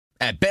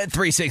At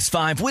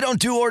Bet365, we don't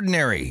do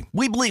ordinary.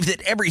 We believe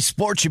that every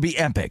sport should be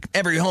epic.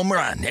 Every home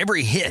run,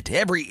 every hit,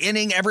 every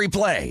inning, every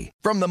play.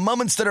 From the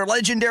moments that are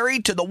legendary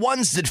to the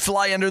ones that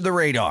fly under the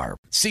radar.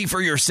 See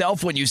for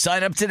yourself when you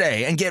sign up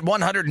today and get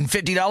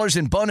 $150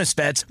 in bonus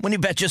bets when you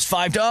bet just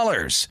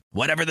 $5.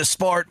 Whatever the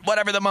sport,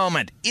 whatever the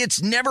moment,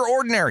 it's never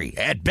ordinary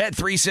at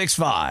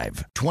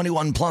Bet365.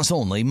 21 plus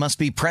only. Must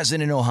be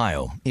present in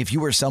Ohio. If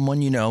you or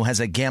someone you know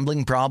has a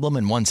gambling problem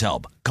and wants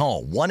help,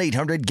 call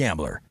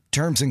 1-800-GAMBLER.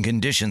 Terms and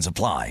conditions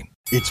apply.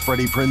 It's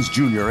Freddie Prinze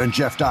Jr. and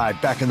Jeff Dye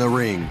back in the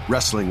ring.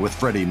 Wrestling with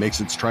Freddie makes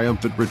its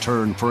triumphant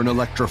return for an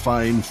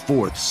electrifying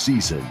 4th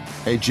season.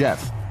 Hey,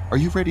 Jeff, are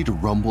you ready to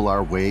rumble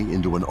our way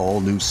into an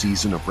all-new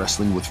season of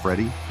Wrestling with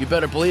Freddie? You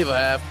better believe I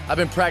have. I've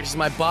been practicing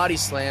my body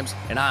slams,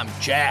 and I'm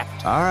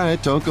jacked. All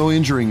right, don't go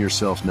injuring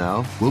yourself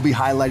now. We'll be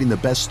highlighting the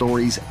best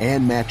stories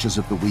and matches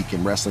of the week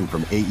in wrestling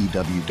from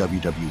AEW,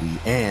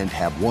 WWE, and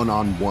have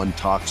one-on-one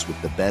talks with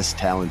the best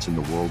talents in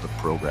the world of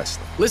pro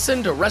wrestling.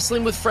 Listen to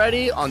Wrestling with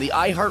Freddie on the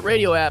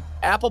iHeartRadio app,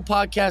 Apple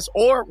Podcasts,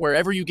 or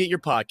wherever you get your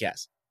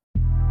podcasts.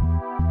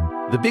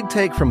 The Big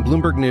Take from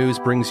Bloomberg News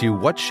brings you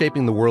what's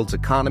shaping the world's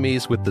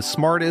economies with the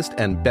smartest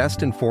and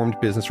best-informed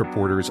business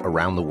reporters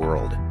around the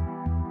world.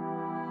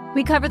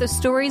 We cover the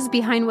stories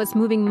behind what's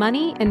moving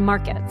money and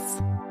markets,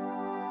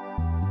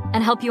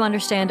 and help you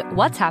understand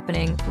what's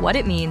happening, what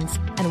it means,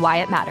 and why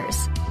it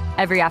matters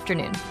every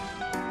afternoon.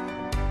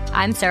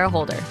 I'm Sarah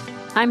Holder.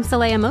 I'm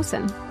Saleha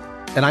Mohsin.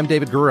 And I'm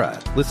David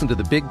Gura. Listen to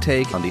The Big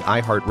Take on the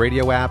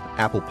iHeartRadio app,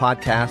 Apple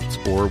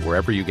Podcasts, or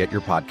wherever you get your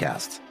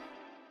podcasts.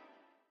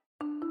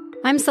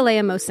 I'm Saleha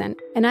Mohsin,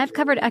 and I've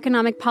covered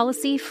economic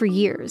policy for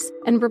years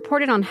and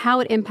reported on how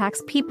it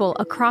impacts people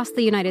across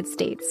the United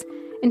States.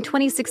 In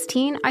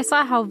 2016, I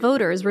saw how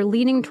voters were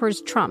leaning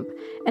towards Trump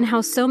and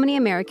how so many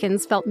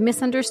Americans felt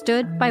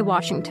misunderstood by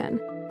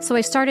Washington. So I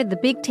started The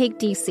Big Take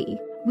DC.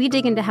 We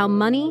dig into how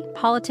money,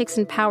 politics,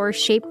 and power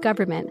shape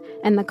government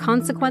and the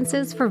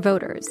consequences for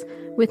voters.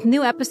 With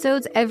new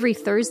episodes every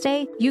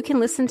Thursday, you can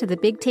listen to The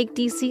Big Take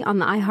DC on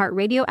the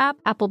iHeartRadio app,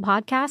 Apple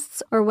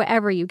Podcasts, or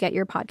wherever you get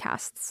your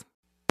podcasts.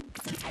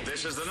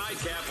 This is the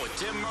Nightcap with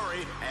Tim Murray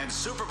and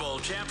Super Bowl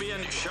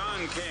champion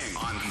Sean King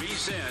on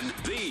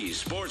VSiN, the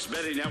Sports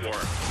Betting Network.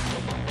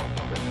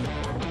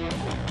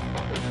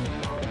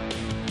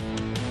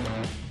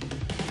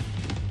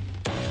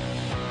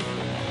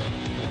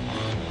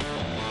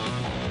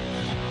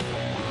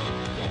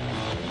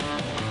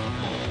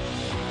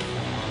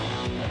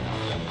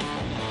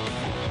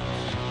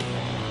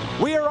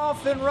 We are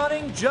off and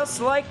running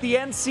just like the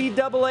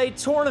NCAA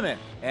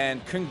tournament.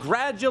 And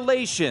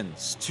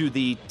congratulations to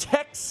the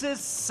Texas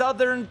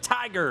Southern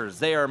Tigers.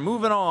 They are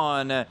moving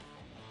on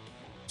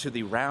to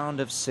the round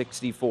of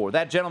 64.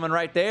 That gentleman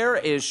right there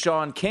is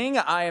Sean King.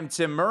 I am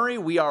Tim Murray.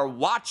 We are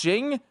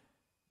watching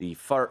the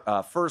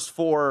first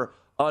four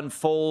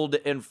unfold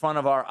in front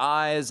of our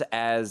eyes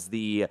as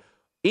the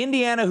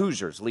Indiana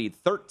Hoosiers lead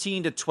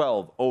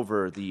 13-12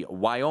 over the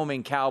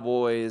Wyoming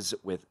Cowboys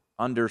with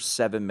under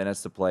 7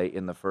 minutes to play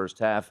in the first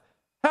half.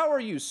 How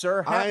are you,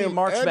 sir? Happy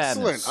March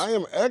Madness. I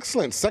am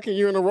excellent. Second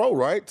year in a row,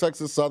 right?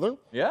 Texas Southern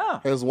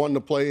has won the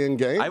play-in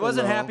game. I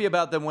wasn't happy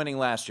about them winning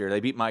last year.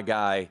 They beat my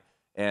guy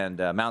and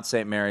Mount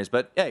St. Mary's,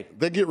 but hey.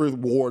 They get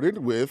rewarded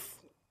with,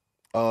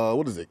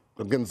 what is it,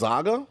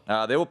 Gonzaga?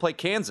 They will play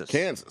Kansas.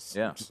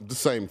 Yeah. The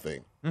same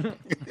thing. I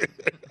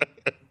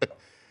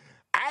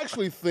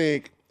actually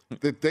think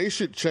that they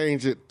should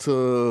change it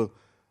to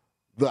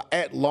the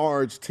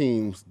at-large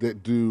teams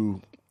that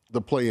do the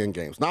play-in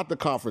games, not the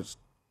conference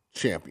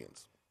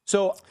champions.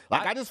 So,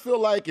 I just feel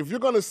like if you're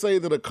going to say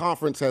that a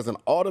conference has an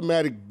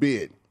automatic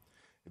bid,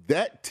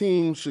 that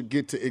team should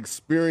get to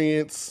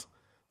experience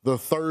the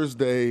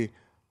Thursday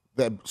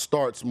that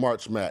starts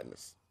March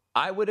Madness.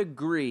 I would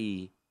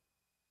agree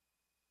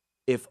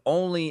if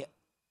only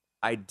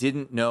I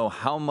didn't know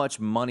how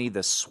much money the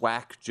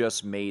SWAC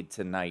just made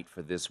tonight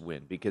for this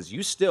win. Because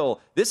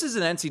this is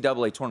an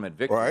NCAA tournament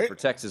victory for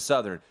Texas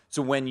Southern.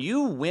 So when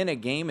you win a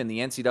game in the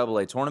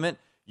NCAA tournament,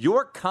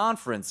 your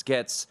conference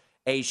gets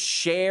a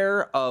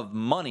share of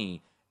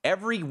money.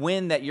 Every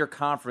win that your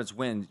conference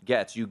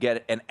gets, you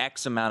get an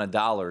X amount of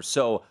dollars.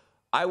 So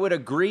I would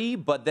agree,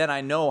 but then I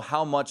know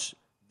how much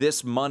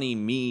this money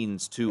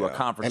means to a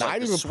conference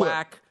like the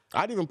SWAC.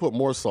 I'd even put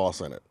more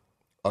sauce in it.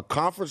 A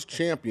conference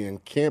champion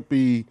can't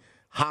be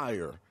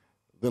higher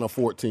than a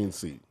 14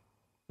 seed.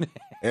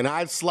 And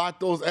I'd slot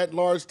those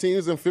at-large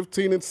teams in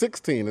 15 and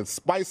 16 and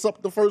spice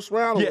up the first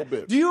round a little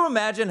bit. Do you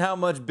imagine how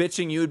much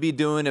bitching you would be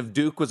doing if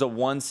Duke was a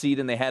 1 seed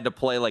and they had to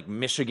play like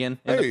Michigan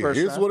in the first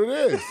round? Here's what it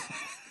is.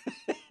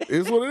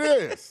 Here's what it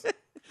is.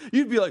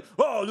 You'd be like,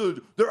 oh,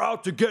 they're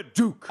out to get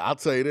Duke. I'll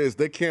tell you this.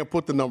 They can't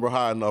put the number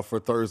high enough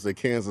for Thursday,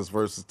 Kansas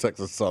versus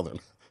Texas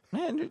Southern.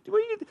 Man, what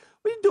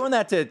are you doing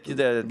that to?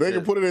 They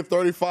can put it at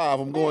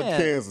 35. I'm going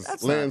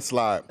Kansas.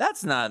 Landslide.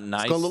 That's not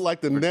nice. It's going to look like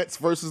the Nets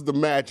versus the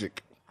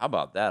Magic. How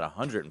about that?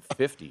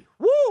 150.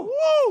 Woo!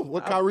 Woo!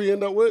 What Kyrie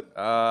end up with?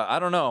 I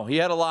don't know. He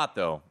had a lot,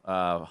 though.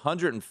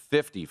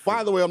 150.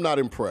 By the way, I'm not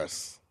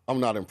impressed.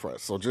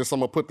 So just I'm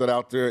going to put that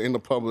out there in the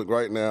public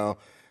right now.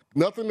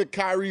 Nothing that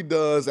Kyrie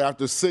does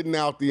after sitting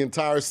out the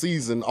entire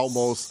season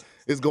almost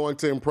is going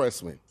to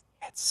impress me.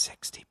 At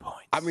 60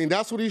 points. I mean,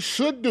 that's what he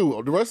should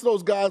do. The rest of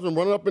those guys been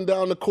running up and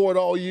down the court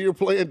all year,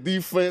 playing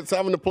defense,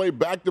 having to play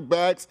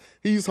back-to-backs.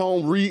 He's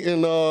home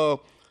reading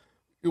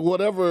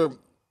whatever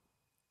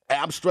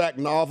abstract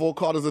novel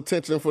caught his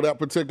attention for that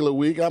particular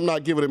week. I'm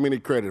not giving him any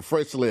credit.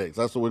 Fresh legs,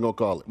 that's what we're going to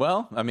call it.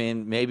 Well, I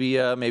mean, maybe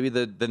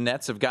the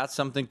Nets have got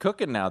something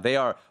cooking now. They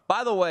are,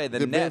 by the way, the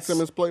Did Nets. Ben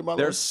Simmons play, by the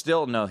way? They're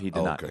still, no, he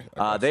did not.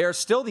 Okay. They are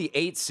still the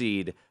 8th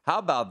seed. How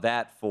about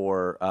that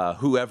for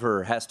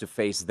whoever has to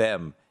face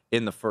them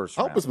in the first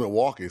I round? hope it's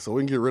Milwaukee so we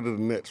can get rid of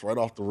the Nets right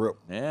off the rip.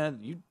 Yeah,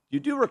 you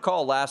do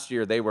recall last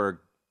year they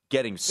were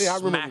getting Yeah, I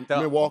smacked remember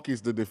up.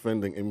 Milwaukee's the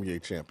defending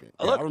NBA champion.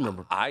 Yeah, Look, I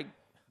remember.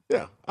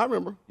 Yeah, I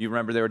remember. You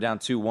remember they were down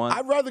 2-1?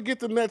 I'd rather get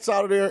the Nets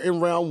out of there in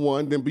round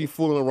one than be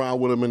fooling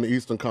around with them in the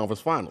Eastern Conference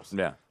Finals.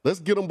 Yeah.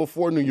 Let's get them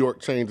before New York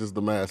changes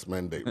the mask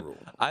mandate rule.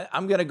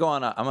 I'm going to go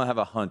on. I'm going to have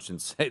a hunch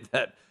and say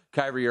that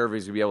Kyrie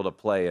Irving's going to be able to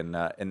play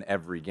in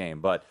every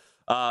game. But,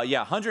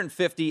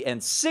 150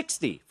 and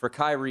 60 for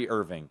Kyrie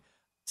Irving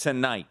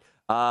tonight.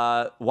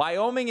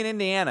 Wyoming and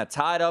Indiana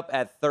tied up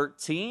at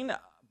 13.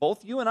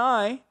 Both you and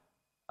I,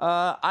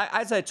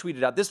 as I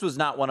tweeted out, this was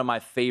not one of my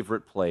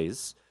favorite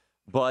plays.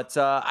 But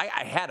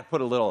I had to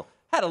get a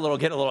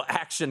little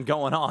action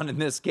going on in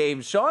this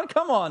game. Sean,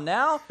 come on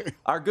now.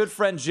 Our good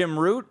friend Jim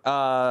Root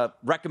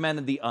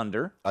recommended the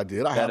under. I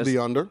did. I have the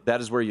under.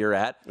 That is where you're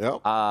at.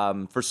 Yep.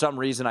 For some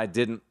reason, I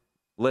didn't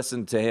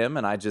listen to him,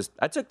 and I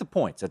took the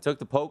points. I took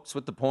the pokes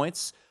with the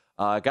points.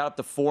 Got up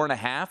to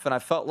 4.5, and I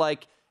felt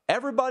like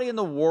everybody in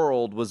the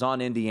world was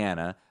on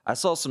Indiana. I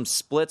saw some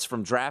splits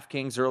from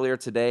DraftKings earlier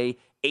today.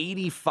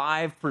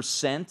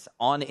 85%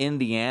 on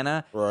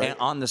Indiana and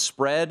on the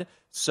spread.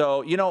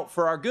 So,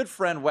 for our good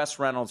friend Wes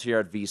Reynolds here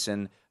at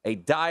VSiN, a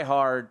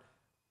diehard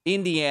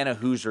Indiana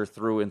Hoosier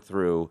through and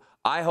through,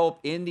 I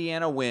hope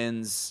Indiana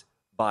wins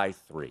by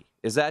 3.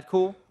 Is that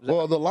cool?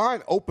 Well, the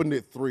line opened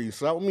at 3,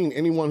 so that would mean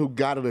anyone who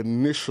got it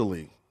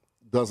initially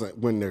doesn't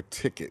win their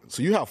ticket.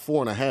 So you have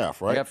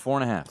 4.5, right? I got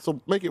 4.5.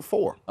 So make it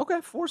 4. Okay,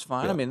 4's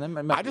fine. Yeah. I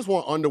mean, I just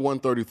want under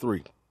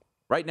 133.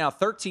 Right now,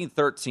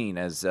 13-13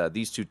 as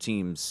these two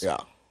teams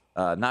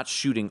not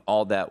shooting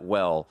all that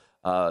well.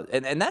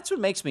 And that's what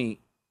makes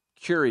me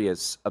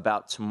curious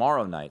about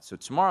tomorrow night. So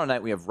tomorrow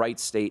night we have Wright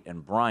State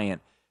and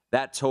Bryant.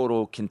 That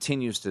total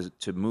continues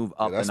to move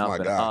up and up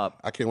and up.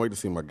 I can't wait to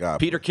see my guy.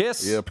 Peter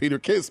Kiss. Yeah, Peter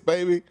Kiss,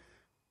 baby.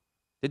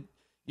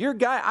 Your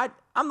guy,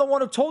 I'm the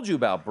one who told you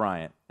about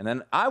Bryant. And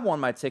then I won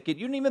my ticket.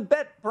 You didn't even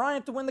bet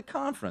Bryant to win the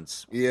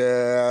conference.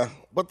 Yeah,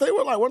 but they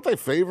were weren't they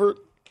favored?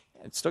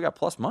 It still got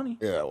plus money.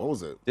 Yeah, what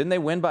was it? Didn't they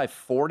win by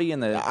 40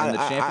 in the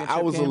championship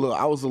I was game?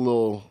 I was a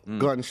little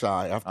gun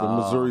shy after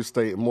Missouri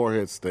State and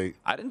Morehead State.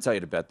 I didn't tell you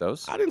to bet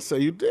those. I didn't say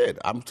you did.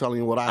 I'm telling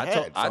you what I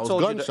had. I was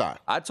gun shy.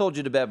 I told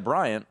you to bet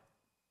Bryant,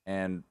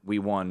 and we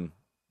won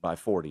by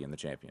 40 in the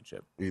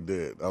championship. He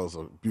did. That was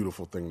a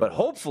beautiful thing. But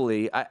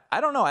hopefully,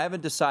 I don't know. I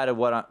haven't decided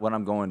what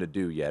I'm going to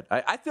do yet.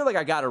 I feel like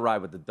I got to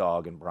ride with the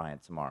dog and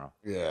Bryant tomorrow.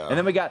 Yeah. And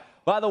then we got.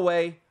 By the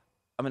way,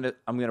 I'm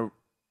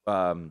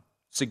gonna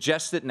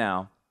suggest it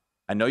now.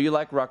 I know you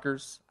like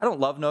Rutgers. I don't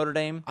love Notre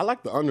Dame. I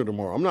like the under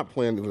tomorrow. I'm not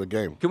playing the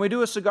game. Can we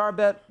do a cigar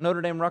bet,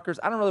 Notre Dame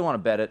Rutgers? I don't really want to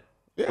bet it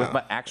with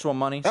my actual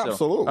money. Absolutely.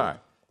 So, all right.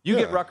 You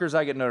get Rutgers,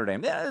 I get Notre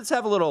Dame. Yeah, let's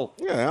have a little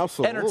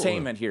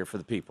entertainment here for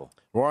the people.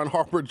 Ron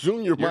Harper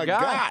Jr., my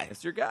guy.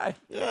 It's your guy.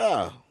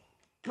 Yeah.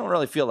 I don't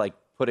really feel like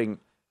putting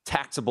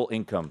taxable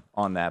income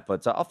on that,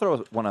 but I'll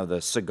throw one of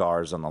the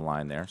cigars on the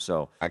line there.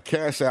 So I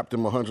cash apped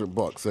him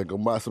 $100. Said go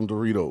buy some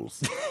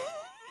Doritos.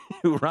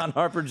 Ron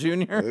Harper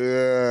Jr.?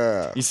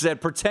 Yeah. He said,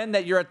 pretend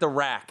that you're at the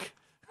rack.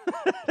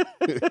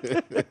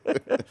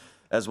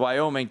 As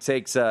Wyoming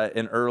takes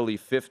an early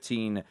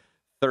 15-13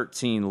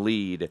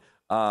 lead.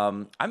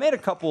 I made a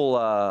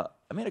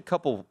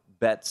couple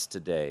bets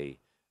today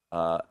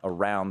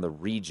around the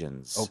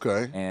regions.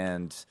 Okay.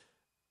 And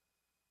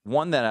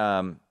one that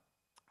I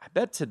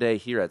bet today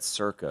here at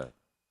Circa,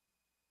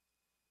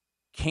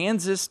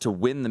 Kansas to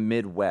win the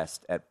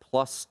Midwest at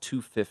plus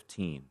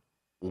 215.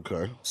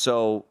 Okay.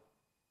 So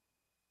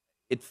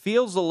it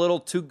feels a little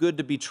too good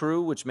to be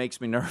true, which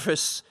makes me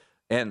nervous.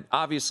 And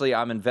obviously,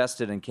 I'm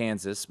invested in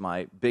Kansas.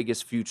 My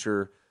biggest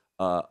future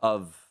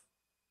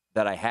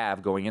that I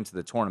have going into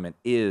the tournament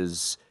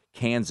is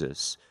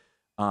Kansas.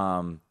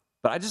 But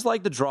I just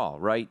like the draw,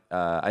 right?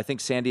 I think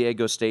San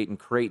Diego State and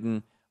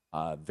Creighton,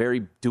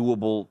 very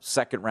doable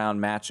second-round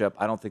matchup.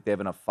 I don't think they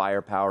have enough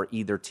firepower,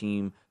 either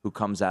team who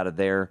comes out of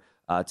there,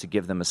 to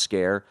give them a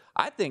scare.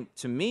 I think,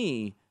 to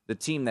me, the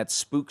team that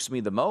spooks me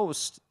the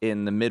most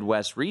in the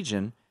Midwest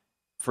region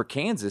for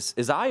Kansas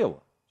is Iowa.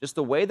 Just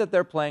the way that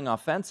they're playing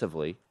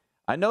offensively.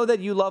 I know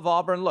that you love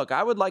Auburn. Look,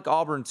 I would like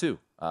Auburn too.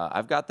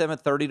 I've got them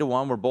at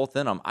 30-1. We're both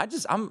in them.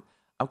 I'm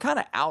kind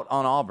of out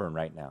on Auburn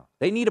right now.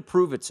 They need to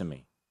prove it to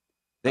me.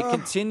 They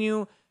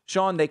continue,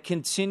 Sean, they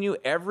continue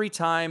every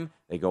time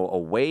they go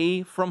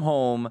away from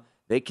home,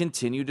 they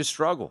continue to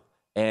struggle.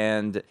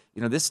 And,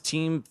 this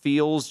team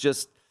feels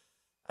just,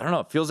 I don't know,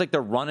 it feels like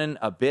they're running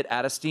a bit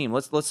out of steam.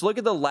 Let's look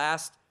at the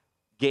last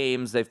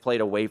games they've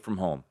played away from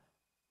home.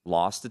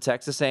 Lost to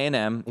Texas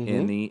A&M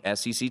in the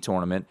SEC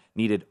tournament.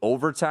 Needed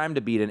overtime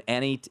to beat an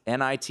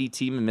NIT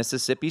team in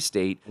Mississippi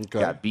State. Okay.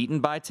 Got beaten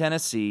by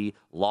Tennessee.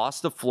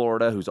 Lost to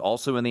Florida, who's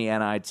also in the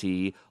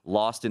NIT.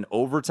 Lost in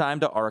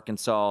overtime to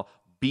Arkansas.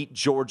 Beat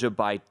Georgia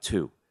by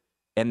 2.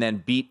 And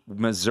then beat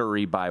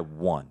Missouri by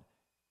 1.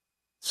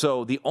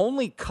 So the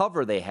only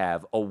cover they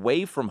have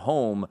away from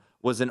home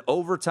was an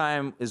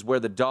overtime is where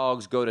the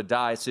dogs go to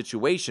die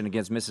situation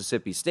against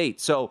Mississippi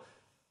State. So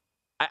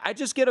I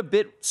just get a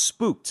bit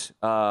spooked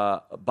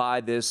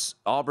by this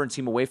Auburn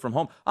team away from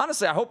home.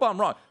 Honestly, I hope I'm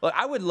wrong. Look,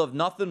 I would love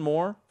nothing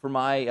more for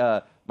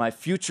my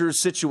future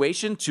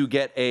situation to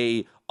get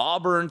a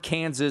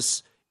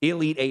Auburn-Kansas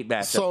Elite 8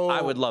 matchup. So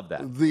I would love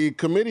that. The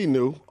committee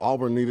knew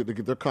Auburn needed to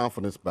get their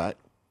confidence back.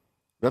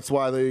 That's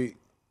why they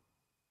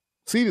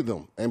seeded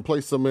them and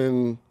placed them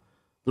in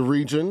the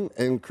region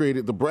and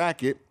created the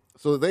bracket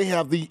so that they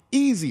have the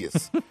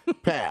easiest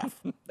path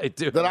They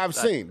do. that I've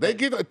seen. They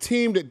get a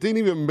team that didn't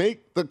even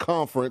make the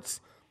conference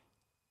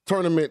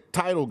tournament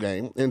title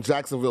game in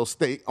Jacksonville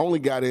State, only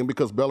got in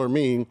because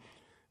Bellarmine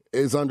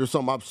is under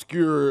some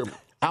obscure,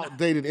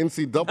 outdated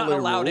NCAA Not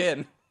allowed rule.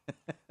 in.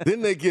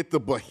 Then they get the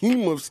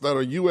behemoths that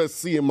are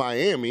USC and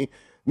Miami,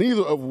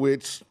 neither of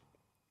which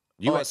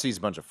USC's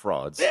a bunch of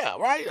frauds. yeah,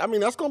 right? I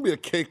mean, that's going to be a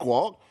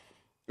cakewalk.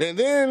 And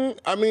then,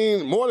 I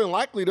mean, more than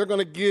likely, they're going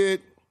to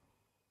get,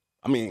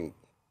 I mean,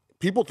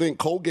 people think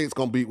Colgate's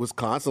going to beat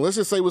Wisconsin. Let's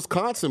just say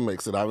Wisconsin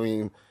makes it. I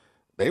mean,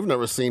 they've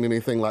never seen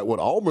anything like what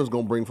Auburn's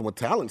going to bring from a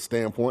talent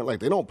standpoint. Like,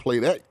 they don't play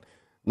that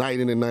night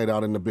in and night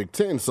out in the Big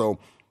Ten. So,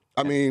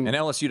 I mean. And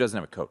LSU doesn't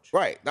have a coach.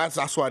 Right. That's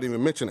why I didn't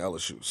even mention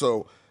LSU.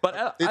 So,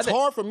 But it's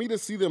hard for me to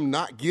see them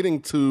not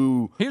getting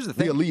to Here's the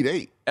thing. Elite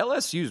 8.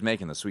 LSU's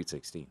making the Sweet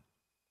 16.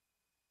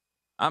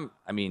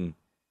 I mean,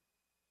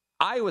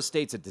 Iowa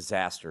State's a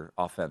disaster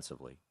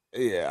offensively.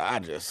 Yeah,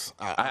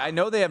 I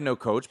know they have no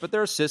coach, but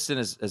their assistant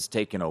has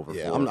taken over.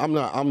 Yeah, for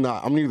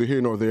I'm neither here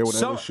nor there with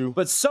LSU.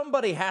 But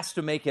somebody has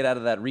to make it out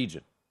of that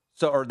region,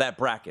 or that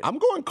bracket. I'm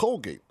going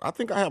Colgate. I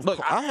think I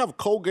have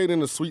Colgate in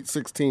the Sweet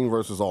 16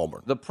 versus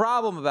Auburn. The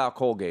problem about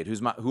Colgate,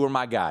 who are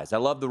my guys? I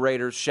love the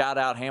Raiders. Shout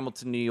out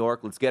Hamilton, New York.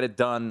 Let's get it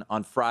done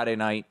on Friday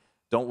night.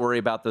 Don't worry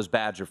about those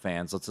Badger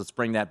fans. Let's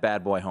bring that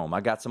bad boy home.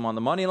 I got some on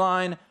the money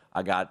line.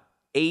 I got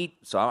 8,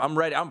 so I'm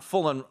ready. I'm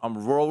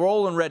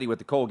rolling ready with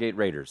the Colgate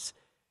Raiders.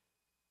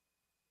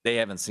 They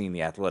haven't seen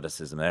the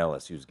athleticism that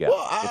LSU's got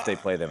if they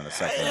play them in the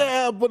second round.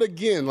 Yeah, but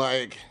again,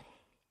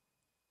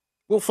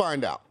 we'll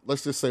find out.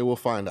 Let's just say we'll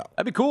find out.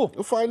 That'd be cool.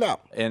 We'll find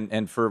out.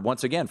 And for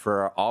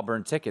our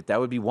Auburn ticket, that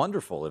would be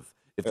wonderful if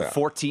the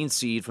 14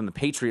 seed from the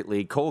Patriot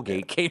League,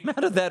 Colgate, came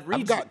out of that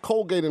region. I've got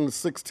Colgate in the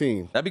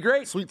 16. That'd be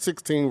great. Sweet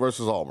 16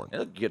 versus Auburn.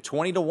 You get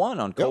 20-1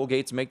 on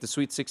Colgate to make the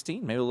Sweet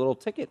 16. Maybe a little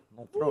ticket.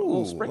 A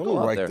little sprinkle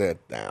let me out there.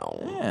 write that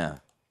down. Yeah.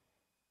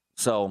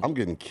 So I'm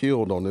getting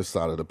killed on this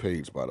side of the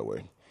page, by the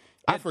way.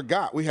 I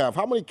forgot we have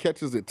how many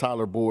catches did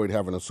Tyler Boyd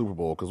have in a Super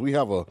Bowl? Because we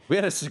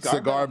had a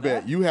cigar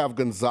bet. You have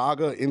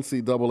Gonzaga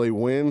NCAA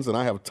wins, and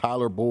I have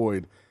Tyler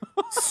Boyd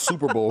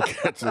Super Bowl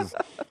catches.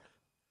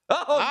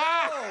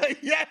 Oh, no.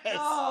 Yes,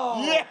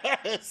 No.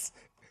 yes.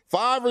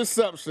 5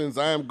 receptions.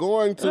 I am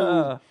going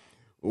to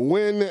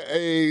win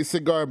a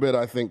cigar bet,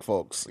 I think,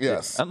 folks.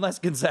 Yes. Unless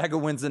Gonzaga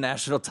wins the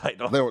national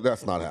title.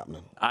 That's not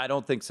happening. I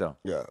don't think so.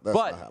 Yeah, that's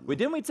not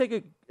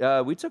happening.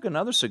 We took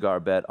another cigar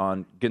bet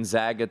on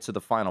Gonzaga to the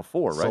Final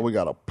Four, right? So we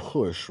got a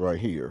push right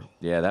here.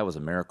 Yeah, that was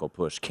a miracle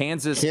push.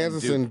 Kansas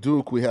and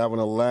Duke we have in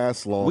the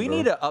last longer. We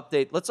need to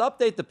update. Let's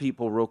update the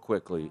people real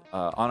quickly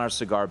on our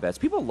cigar bets.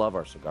 People love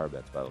our cigar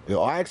bets, by the way. Yeah,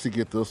 I actually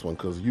get this one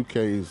because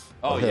UK's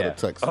ahead of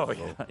Texas. Oh,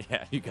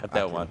 yeah, you got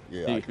that one.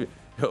 Yeah,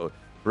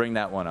 bring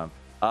that one up.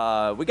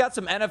 We got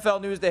some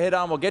NFL news to hit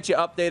on. We'll get you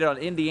updated on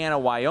Indiana,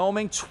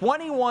 Wyoming.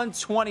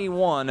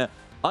 21-21,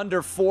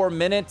 under 4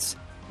 minutes.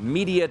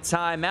 Media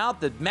timeout.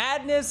 The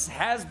madness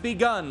has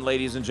begun,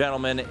 ladies and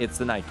gentlemen. It's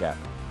the Nightcap.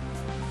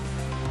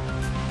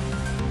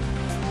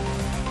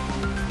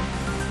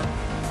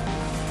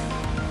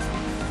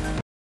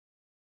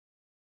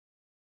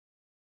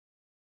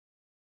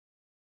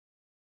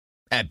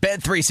 At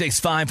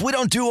Bet365, we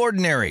don't do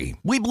ordinary.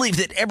 We believe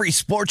that every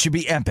sport should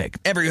be epic.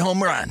 Every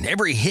home run,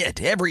 every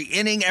hit, every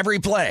inning, every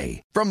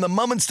play. From the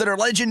moments that are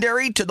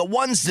legendary to the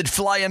ones that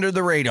fly under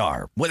the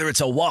radar. Whether it's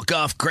a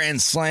walk-off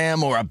grand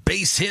slam or a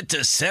base hit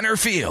to center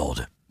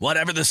field.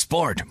 Whatever the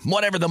sport,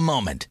 whatever the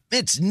moment.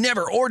 It's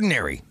never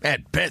ordinary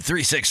at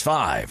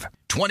Bet365.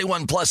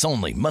 21 plus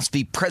only. Must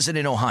be present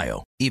in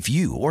Ohio. If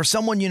you or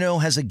someone you know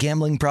has a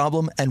gambling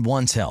problem and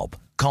wants help,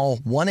 call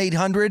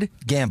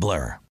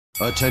 1-800-GAMBLER.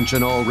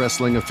 Attention all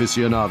wrestling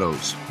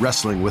aficionados.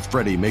 Wrestling with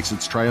Freddie makes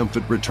its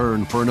triumphant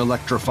return for an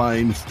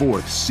electrifying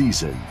 4th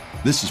season.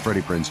 This is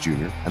Freddie Prinze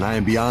Jr., and I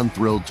am beyond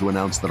thrilled to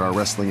announce that our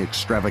wrestling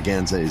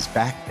extravaganza is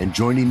back, and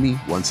joining me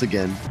once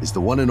again is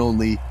the one and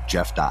only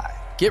Jeff Dye.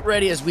 Get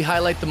ready as we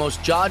highlight the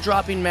most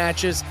jaw-dropping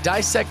matches,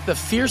 dissect the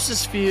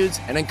fiercest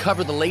feuds, and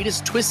uncover the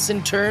latest twists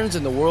and turns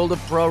in the world of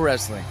pro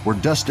wrestling. We're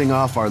dusting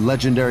off our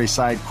legendary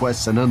side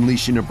quests and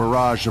unleashing a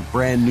barrage of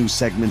brand new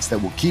segments that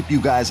will keep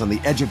you guys on the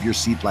edge of your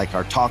seat like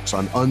our talks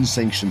on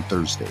Unsanctioned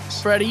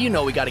Thursdays. Freddie, you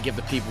know we got to give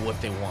the people what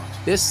they want.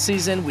 This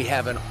season, we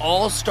have an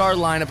all-star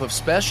lineup of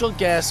special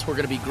guests who are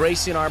going to be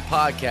gracing our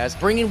podcast,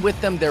 bringing with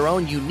them their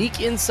own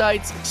unique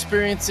insights,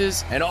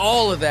 experiences, and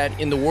all of that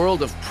in the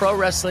world of pro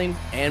wrestling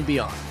and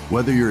beyond.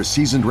 Whether you're a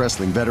seasoned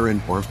wrestling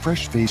veteran or a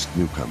fresh-faced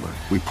newcomer,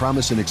 we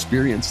promise an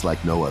experience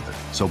like no other.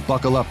 So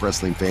buckle up,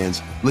 wrestling fans.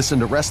 Listen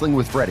to Wrestling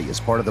with Freddie as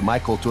part of the My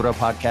Cultura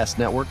Podcast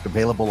Network,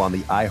 available on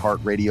the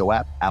iHeartRadio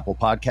app, Apple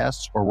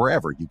Podcasts, or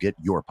wherever you get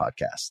your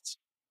podcasts.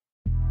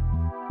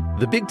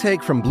 The Big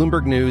Take from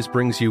Bloomberg News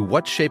brings you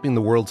what's shaping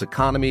the world's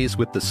economies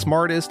with the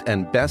smartest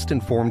and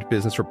best-informed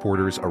business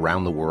reporters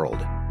around the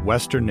world.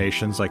 Western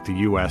nations like the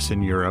U.S.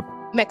 and Europe.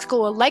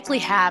 Mexico will likely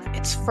have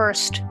its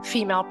first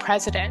female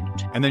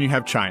president. And then you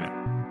have China.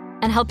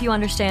 And help you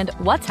understand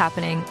what's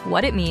happening,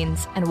 what it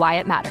means, and why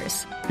it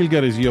matters. He'll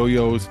get his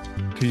yo-yos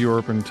to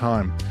Europe in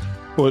time.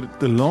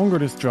 But the longer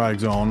this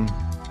drags on,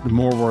 the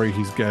more worry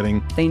he's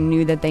getting. They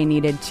knew that they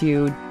needed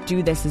to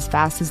do this as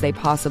fast as they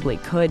possibly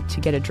could to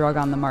get a drug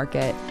on the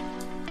market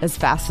as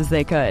fast as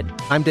they could.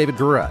 I'm David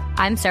Gura.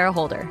 I'm Sarah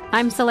Holder.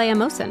 I'm Saleha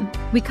Mohsen.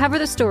 We cover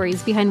the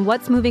stories behind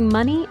what's moving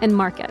money and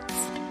markets.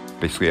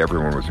 Basically,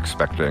 everyone was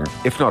expecting,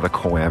 if not a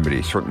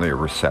calamity, certainly a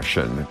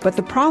recession. But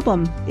the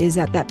problem is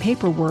that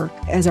paperwork,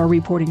 as our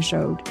reporting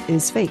showed,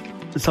 is fake.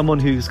 As someone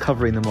who's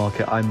covering the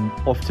market, I'm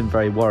often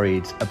very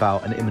worried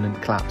about an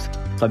imminent collapse.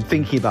 So I'm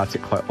thinking about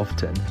it quite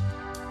often.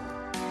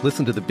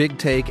 Listen to The Big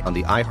Take on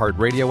the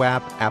iHeartRadio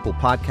app, Apple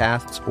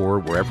Podcasts, or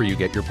wherever you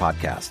get your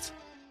podcasts.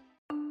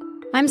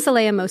 I'm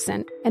Saleha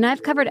Mohsen, and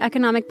I've covered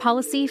economic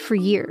policy for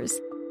years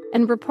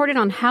and reported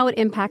on how it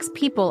impacts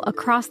people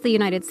across the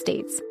United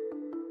States.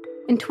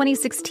 In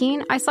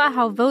 2016, I saw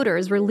how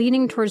voters were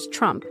leaning towards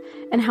Trump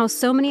and how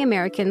so many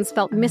Americans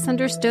felt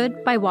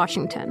misunderstood by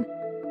Washington.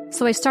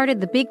 So I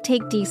started The Big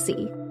Take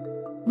DC.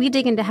 We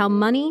dig into how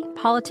money,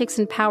 politics,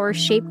 and power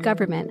shape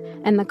government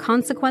and the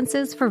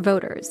consequences for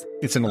voters.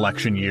 It's an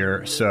election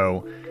year,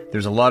 so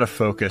there's a lot of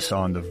focus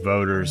on the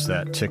voters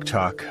that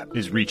TikTok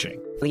is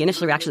reaching. The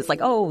initial reaction is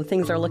like, oh,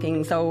 things are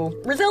looking so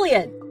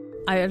resilient.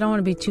 I don't want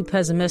to be too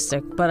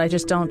pessimistic, but I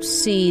just don't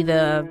see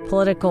the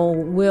political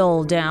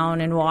will down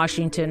in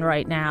Washington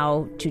right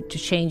now to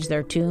change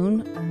their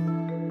tune.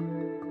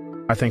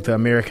 I think the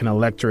American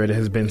electorate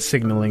has been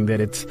signaling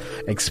that it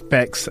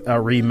expects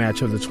a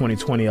rematch of the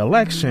 2020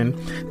 election.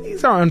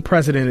 These are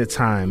unprecedented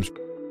times.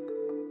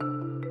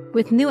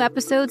 With new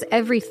episodes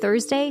every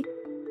Thursday,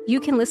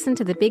 you can listen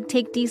to The Big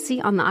Take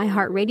DC on the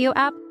iHeartRadio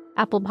app,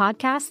 Apple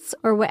Podcasts,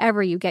 or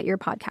wherever you get your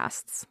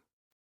podcasts.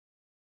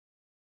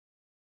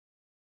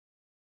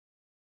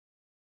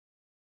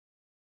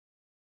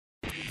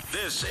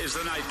 This is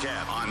the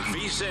Nightcap on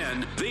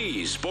VSiN,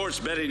 the Sports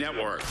Betting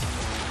Network.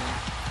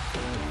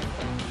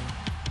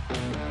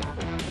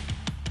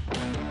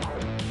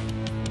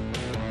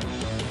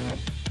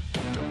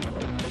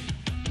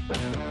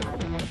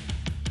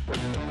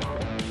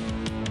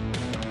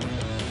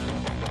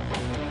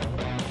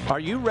 Are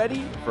you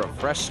ready for a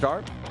fresh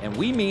start? And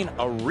we mean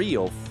a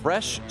real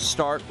fresh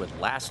start with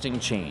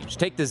lasting change.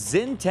 Take the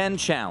Zyn 10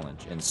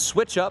 Challenge and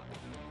switch up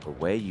the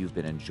way you've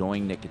been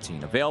enjoying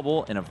nicotine.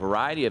 Available in a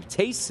variety of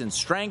tastes and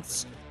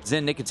strengths,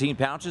 Zyn nicotine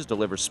pouches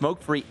deliver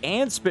smoke-free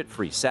and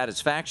spit-free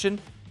satisfaction.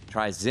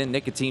 Try Zyn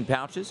nicotine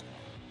pouches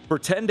for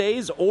 10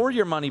 days or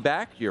your money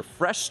back. Your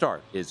fresh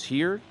start is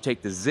here.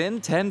 Take the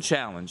Zyn 10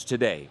 Challenge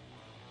today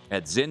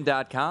at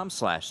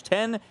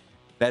Zyn.com/10.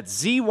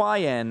 That's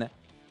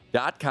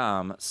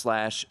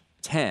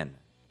ZYN.com/10.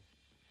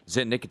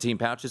 Zyn nicotine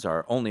pouches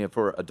are only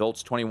for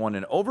adults 21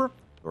 and over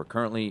who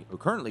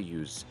currently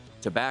use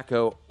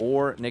tobacco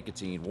or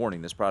nicotine.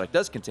 Warning, this product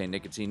does contain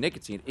nicotine.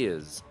 Nicotine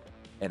is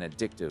an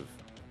addictive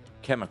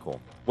chemical.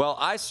 Well,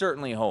 I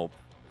certainly hope,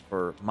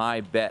 for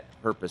my bet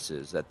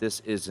purposes, that this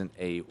isn't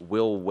a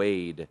Will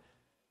Wade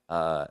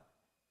quarterfinal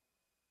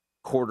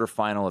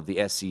of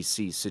the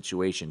SEC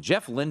situation.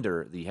 Jeff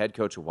Linder, the head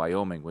coach of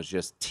Wyoming, was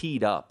just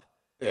teed up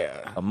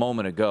a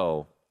moment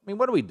ago. I mean,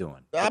 what are we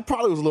doing? That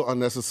probably was a little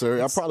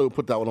unnecessary. I probably would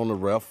put that one on the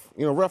ref.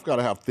 You know, ref got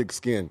to have thick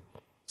skin.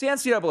 It's the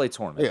NCAA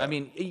tournament. Yeah. I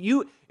mean,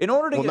 in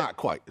order to well, get... not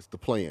quite. It's the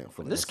play-in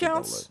for the This NCAA.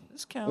 counts.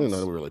 This counts. You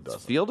know, it really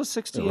does. Field of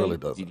 68. It really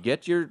does. You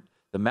get the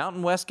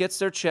Mountain West gets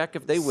their check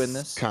if they win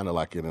this. Kind of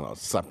like in a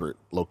separate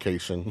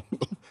location,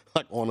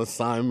 like on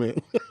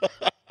assignment.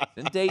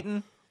 In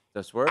Dayton.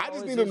 That's where I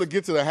just need them to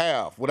get to the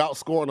half without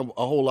scoring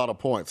a whole lot of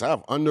points. I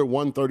have under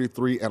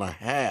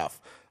 133.5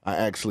 I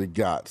actually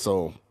got.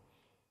 So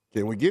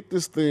can we get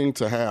this thing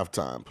to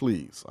halftime,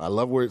 please? I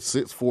love where it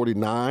sits,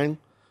 49.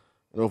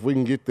 You know, if we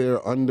can get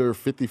there under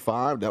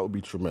 55, that would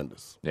be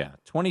tremendous. Yeah,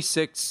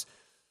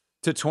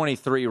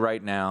 26-23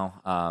 right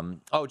now.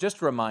 Just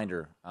a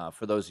reminder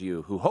for those of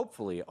you who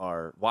hopefully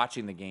are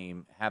watching the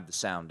game, have the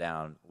sound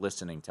down,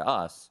 listening to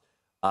us.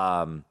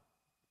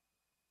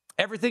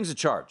 Everything's a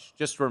charge.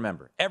 Just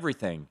remember,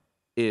 everything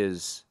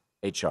is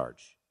a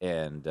charge.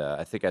 And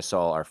I think I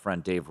saw our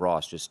friend Dave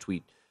Ross just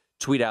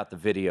tweet out the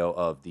video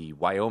of the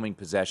Wyoming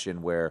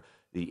possession where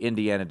the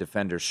Indiana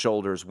defender's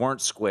shoulders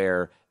weren't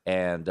square,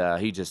 and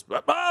he just,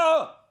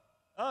 oh,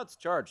 it's a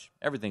charge.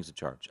 Everything's a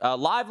charge.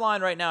 Live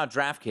line right now at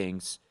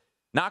DraftKings,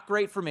 not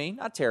great for me,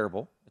 not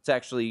terrible. It's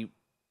actually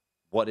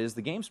what is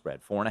the game spread,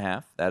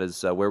 4.5. That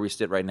is where we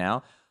sit right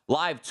now.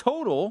 Live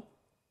total,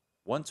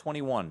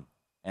 121.5.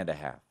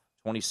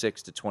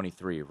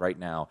 26-23 right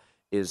now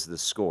is the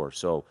score.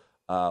 So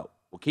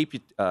we'll keep you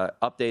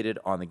updated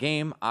on the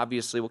game.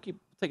 Obviously, we'll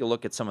take a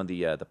look at some of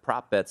the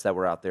prop bets that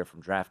were out there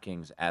from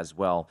DraftKings as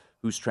well.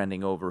 Who's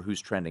trending over, who's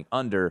trending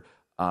under.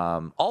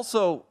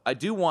 Also, I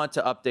do want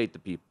to update the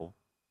people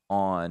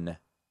on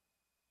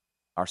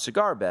our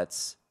cigar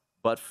bets.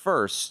 But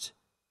first,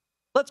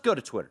 let's go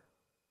to Twitter.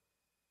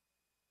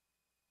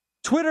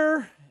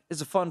 Twitter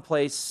is a fun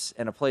place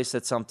and a place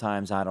that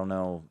sometimes, I don't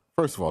know.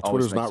 First of all,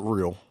 Twitter's not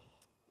real.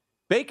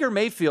 Baker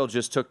Mayfield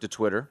just took to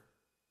Twitter.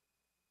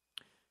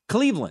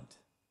 Cleveland.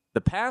 The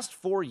past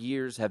 4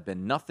 years have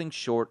been nothing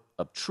short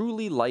of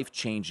truly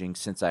life-changing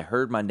since I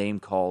heard my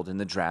name called in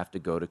the draft to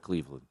go to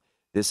Cleveland.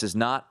 This is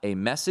not a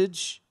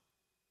message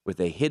with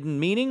a hidden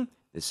meaning.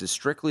 This is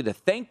strictly to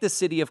thank the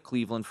city of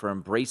Cleveland for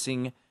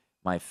embracing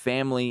my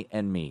family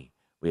and me.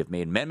 We have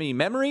made many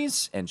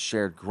memories and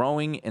shared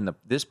growing in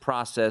this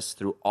process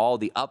through all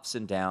the ups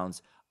and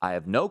downs. I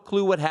have no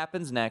clue what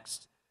happens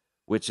next,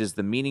 which is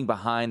the meaning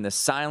behind the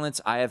silence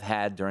I have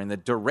had during the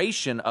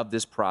duration of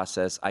this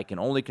process. I can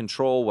only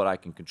control what I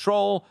can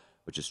control,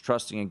 which is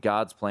trusting in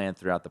God's plan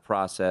throughout the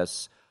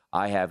process.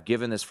 I have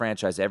given this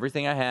franchise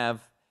everything I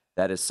have.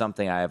 That is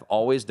something I have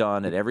always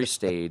done at every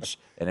stage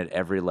and at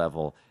every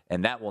level.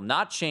 And that will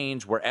not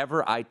change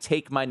wherever I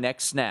take my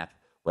next snap.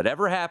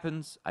 Whatever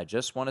happens, I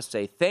just want to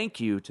say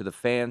thank you to the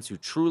fans who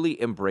truly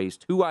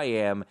embraced who I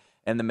am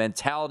and the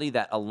mentality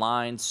that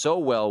aligned so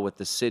well with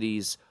the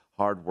city's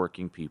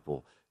hardworking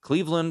people.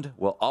 Cleveland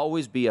will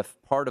always be a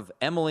part of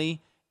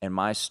Emily and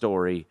my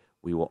story.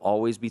 We will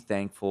always be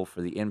thankful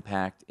for the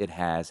impact it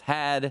has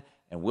had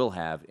and will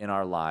have in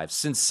our lives.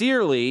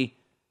 Sincerely,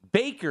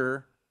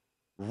 Baker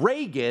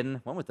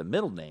Reagan, one with the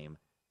middle name,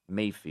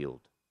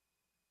 Mayfield.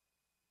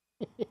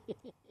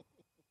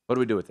 What do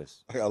we do with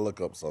this? I got to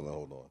look up something.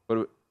 Hold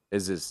on.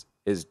 Is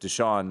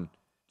Deshaun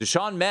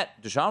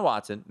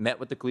Watson met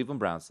with the Cleveland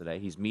Browns today.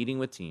 He's meeting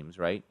with teams,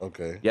 right?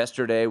 Okay.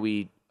 Yesterday,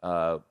 we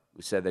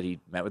said that he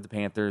met with the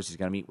Panthers. He's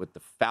going to meet with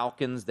the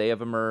Falcons. They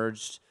have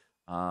emerged.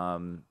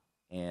 And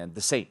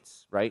the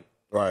Saints, right?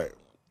 Right.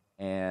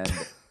 And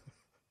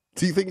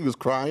do you think he was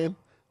crying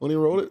when he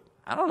wrote it?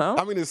 I don't know.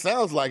 I mean, it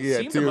sounds like he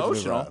had tears in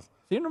his eyes.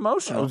 Seemed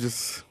emotional.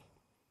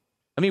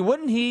 I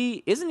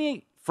mean, isn't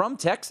he from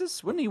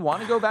Texas? Wouldn't he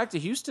want to go back to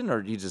Houston,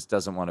 or he just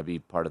doesn't want to be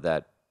part of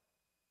that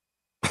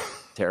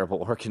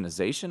terrible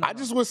organization? I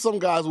just wish some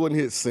guys wouldn't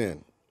hit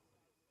send.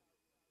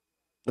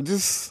 A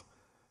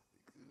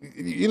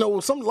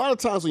lot of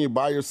times when you're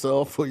by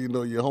yourself, or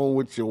you're home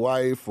with your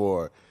wife,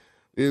 or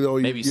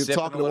you're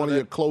talking to one of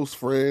your close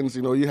friends.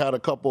 You had a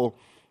couple,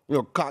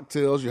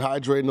 cocktails. You're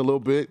hydrating a little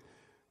bit.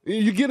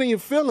 You get in your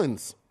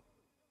feelings.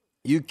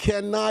 You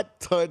cannot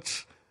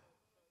touch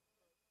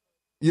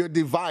your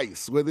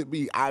device, whether it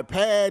be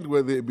iPad,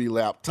 whether it be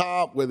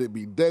laptop, whether it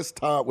be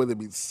desktop, whether it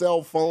be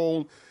cell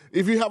phone.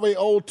 If you have an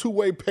old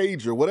two-way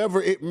pager,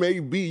 whatever it may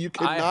be, you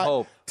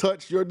cannot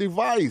touch your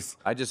device.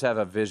 I just have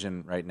a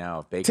vision right now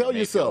of Baker Tell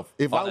yourself,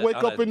 if I wake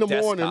up in the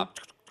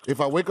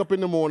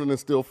morning and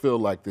still feel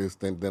like this,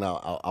 then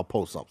I'll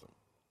post something.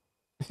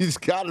 You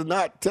just got to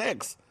not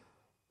text.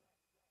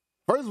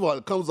 First of all,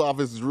 it comes off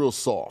as real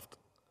soft.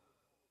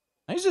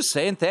 He's just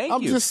saying thank you.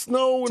 I'm just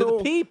to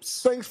the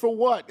peeps. Thanks for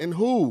what and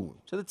who?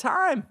 To the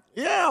time.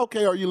 Yeah,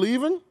 okay. Are you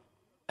leaving?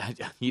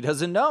 He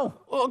doesn't know.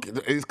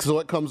 Okay, so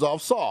it comes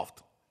off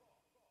soft.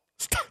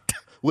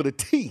 With a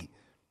T.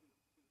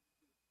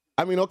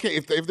 I mean, okay,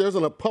 if there's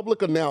a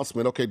public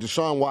announcement, okay,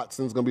 Deshaun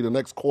Watson's going to be the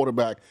next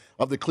quarterback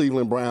of the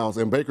Cleveland Browns,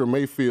 and Baker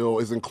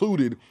Mayfield is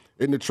included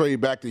in the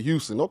trade back to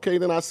Houston, okay,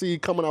 then I see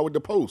coming out with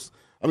the post.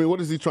 I mean, what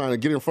is he trying to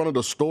get in front of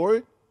the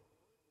story?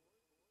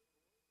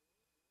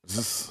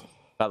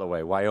 By the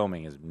way,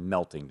 Wyoming is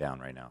melting down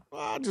right now.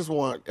 I just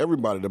want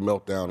everybody to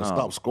melt down and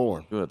stop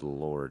scoring. Good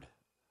Lord.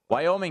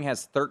 Wyoming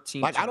has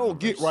 13 turnovers. I don't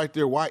get right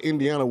there why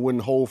Indiana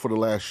wouldn't hold for the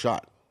last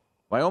shot.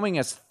 Wyoming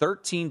has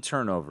 13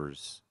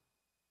 turnovers,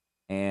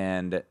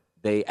 and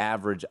they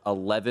average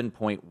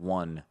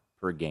 11.1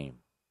 per game.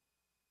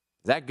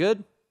 Is that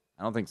good?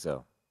 I don't think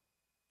so.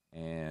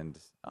 And,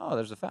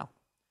 there's a foul.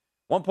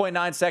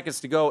 1.9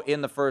 seconds to go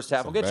in the first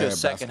half. We'll get you a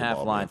second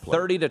half line.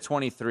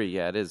 30-23.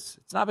 Yeah, it is.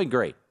 It's not been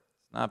great.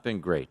 Not been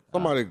great.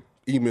 Somebody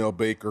email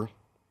Baker.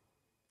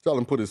 Tell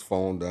him put his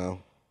phone down.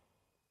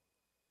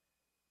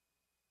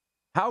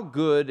 How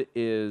good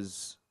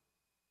is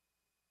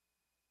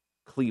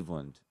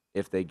Cleveland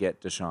if they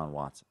get Deshaun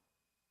Watson?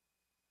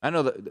 I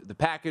know the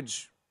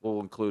package will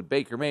include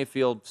Baker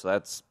Mayfield, so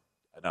that's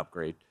an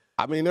upgrade.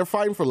 I mean, they're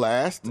fighting for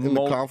last in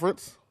the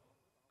conference.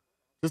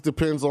 Just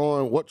depends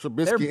on what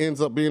Trubisky ends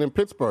up being in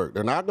Pittsburgh.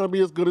 They're not going to be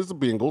as good as the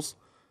Bengals.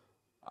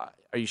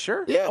 Are you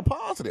sure? Yeah,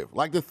 positive.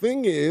 Like, the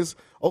thing is,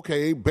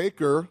 okay,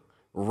 Baker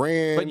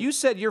ran. But you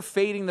said you're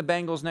fading the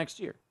Bengals next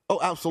year. Oh,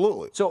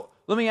 absolutely. So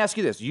let me ask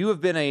you this. You have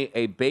been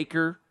a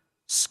Baker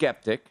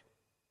skeptic,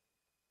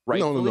 right?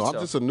 No. I'm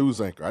just a news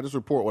anchor. I just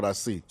report what I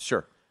see.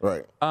 Sure.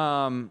 Right.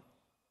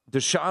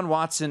 Deshaun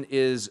Watson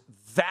is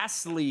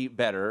vastly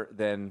better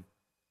than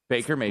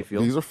Baker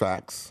Mayfield. These are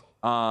facts.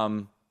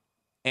 And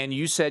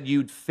you said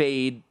you'd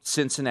fade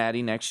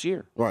Cincinnati next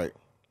year. Right.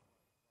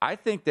 I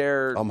think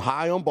they're... I'm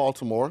high on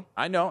Baltimore.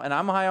 I know, and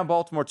I'm high on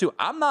Baltimore, too.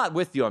 I'm not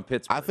with you on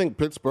Pittsburgh. I think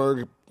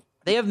Pittsburgh...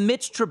 They have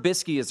Mitch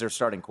Trubisky as their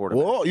starting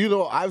quarterback.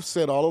 Well, I've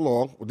said all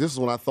along, this is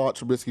when I thought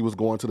Trubisky was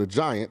going to the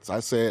Giants. I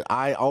said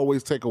I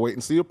always take a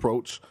wait-and-see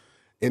approach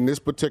in this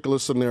particular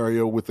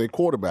scenario with a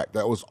quarterback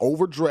that was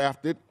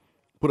overdrafted,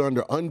 put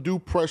under undue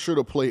pressure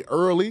to play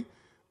early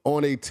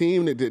on a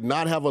team that did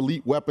not have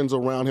elite weapons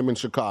around him in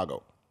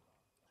Chicago.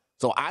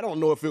 So I don't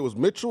know if it was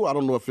Mitchell. I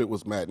don't know if it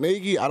was Matt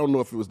Nagy. I don't know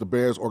if it was the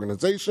Bears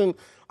organization.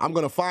 I'm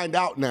going to find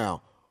out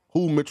now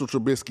who Mitchell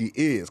Trubisky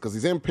is, because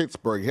he's in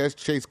Pittsburgh. He has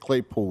Chase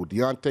Claypool,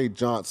 Deontay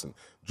Johnson,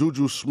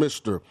 Juju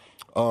Smith-Schuster,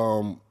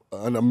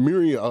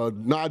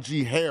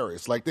 Najee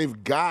Harris. Like,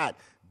 they've got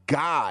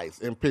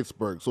guys in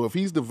Pittsburgh. So if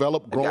he's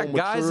developed, grown,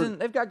 matured.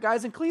 They've got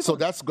guys in Cleveland. So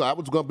that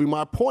was going to be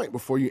my point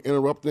before you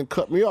interrupt and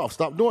cut me off.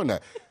 Stop doing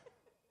that.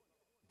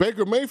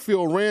 Baker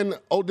Mayfield ran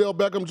Odell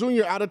Beckham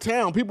Jr. out of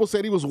town. People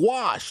said he was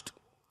washed.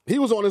 He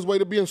was on his way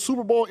to being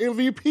Super Bowl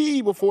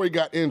MVP before he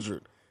got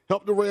injured.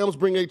 Helped the Rams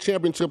bring a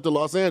championship to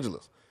Los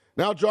Angeles.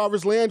 Now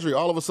Jarvis Landry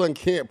all of a sudden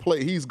can't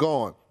play. He's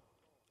gone.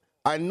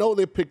 I know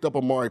they picked up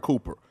Amari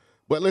Cooper,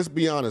 but let's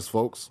be honest,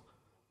 folks.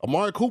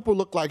 Amari Cooper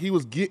looked like he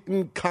was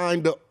getting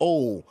kind of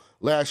old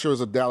last year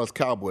as a Dallas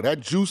Cowboy. That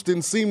juice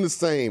didn't seem the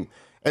same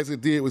as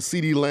it did with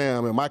CeeDee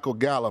Lamb and Michael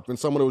Gallup and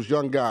some of those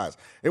young guys.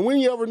 And when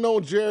you ever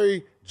known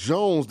Jerry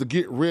Jones to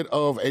get rid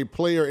of a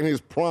player in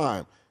his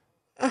prime?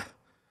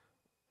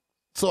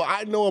 So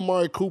I know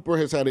Amari Cooper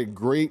has had a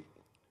great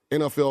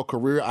NFL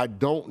career. I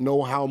don't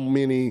know how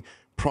many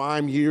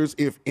prime years,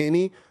 if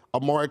any,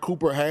 Amari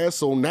Cooper has.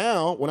 So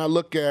now when I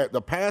look at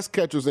the pass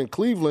catchers in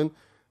Cleveland,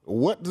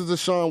 what does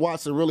Deshaun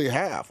Watson really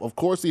have? Of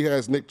course he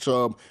has Nick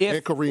Chubb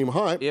and Kareem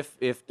Hunt. If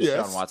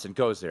Deshaun Watson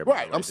goes there.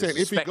 Right, I'm saying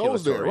if he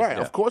goes there. Right,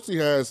 yeah. Of course he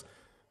has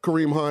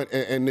Kareem Hunt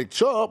and Nick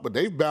Chubb, but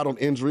they've battled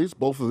injuries,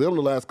 both of them,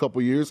 the last couple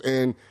of years,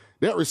 and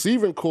that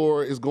receiving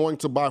core is going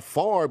to by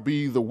far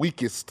be the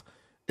weakest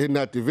in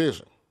that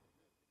division.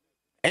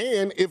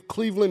 And if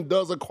Cleveland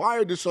does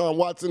acquire Deshaun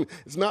Watson,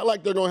 it's not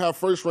like they're going to have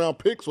first-round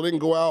picks so they can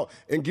go out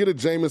and get a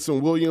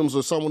Jameson Williams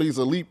or some of these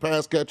elite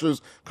pass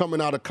catchers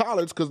coming out of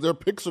college, because their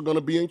picks are going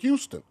to be in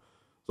Houston.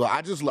 So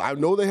I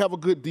know they have a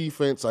good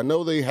defense. I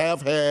know they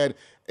have had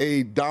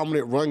a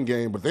dominant run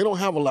game, but they don't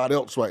have a lot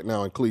else right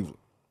now in Cleveland.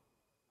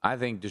 I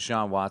think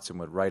Deshaun Watson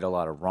would right a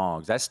lot of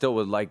wrongs. I still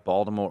would like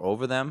Baltimore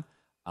over them.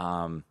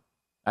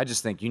 I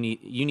just think you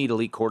need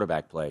elite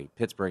quarterback play.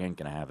 Pittsburgh ain't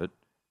going to have it.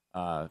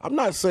 I'm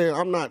not saying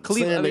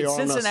they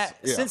are.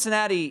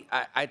 Cincinnati,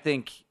 I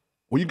think.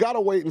 Well, you got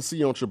to wait and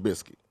see on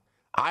Trubisky.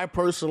 I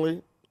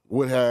personally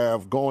would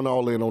have gone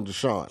all in on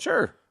Deshaun.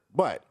 Sure.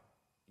 But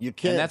you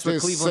can't. And that's what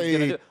Cleveland's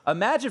going to do.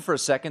 Imagine for a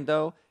second,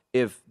 though,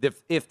 if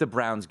the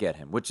Browns get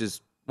him, which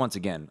is, once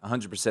again,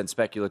 100%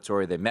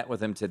 speculatory. They met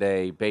with him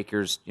today.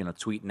 Baker's,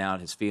 tweeting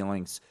out his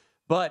feelings.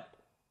 But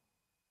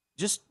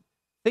just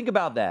think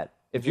about that.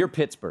 If you're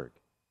Pittsburgh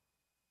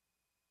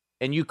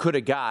and you could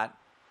have got,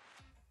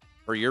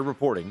 or you're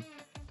reporting,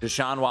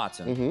 Deshaun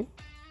Watson,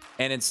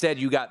 and instead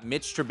you got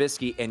Mitch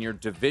Trubisky and your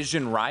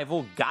division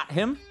rival got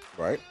him,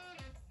 right?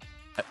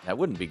 That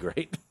wouldn't be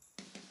great.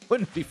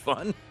 Wouldn't be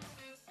fun.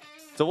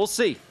 So we'll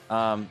see.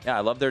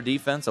 I love their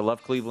defense. I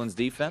love Cleveland's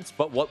defense.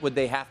 But what would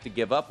they have to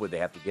give up? Would they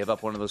have to give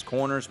up one of those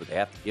corners? Would they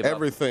have to give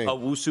everything up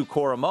Owusu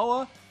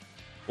Koromoa?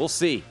 We'll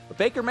see. But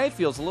Baker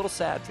Mayfield's a little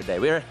sad today.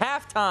 We're at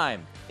halftime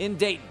in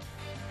Dayton.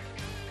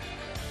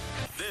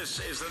 This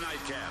is the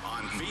Nightcap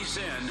on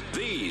VSiN,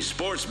 the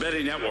Sports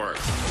Betting Network.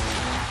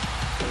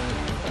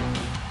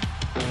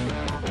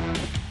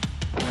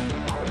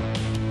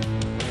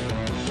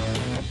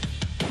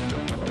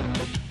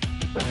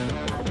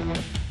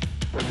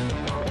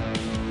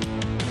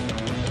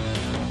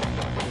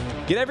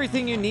 Get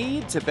everything you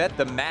need to bet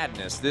the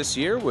madness this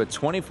year with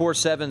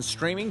 24/7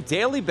 streaming,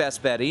 daily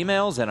best bet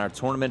emails, and our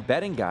tournament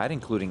betting guide,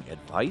 including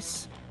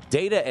advice,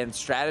 data, and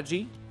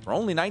strategy for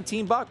only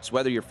 $19.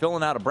 Whether you're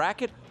filling out a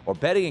bracket or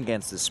betting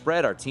against the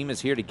spread, our team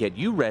is here to get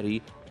you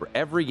ready for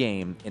every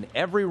game in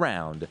every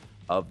round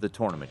of the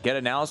tournament. Get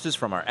analysis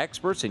from our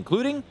experts,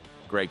 including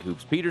Greg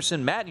Hoops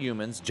Peterson, Matt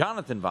Humans,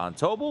 Jonathan Von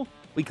Tobel,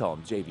 we call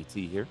him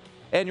JVT here,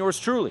 and yours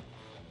truly.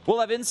 We'll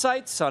have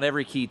insights on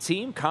every key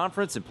team,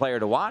 conference, and player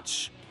to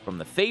watch, from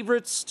the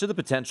favorites to the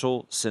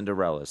potential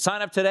Cinderellas.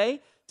 Sign up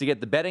today to get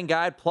the betting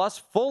guide plus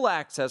full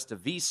access to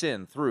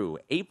VSiN through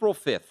April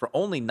 5th for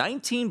only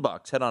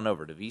 $19. Head on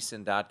over to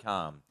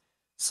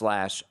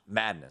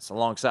vsin.com/madness.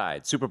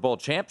 Alongside Super Bowl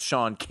champ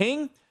Sean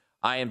King,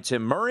 I am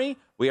Tim Murray.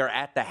 We are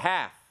at the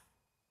half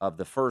of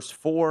the first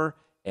four,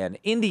 and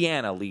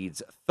Indiana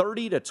leads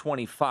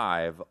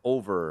 30-25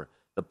 over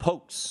the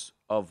Pokes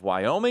of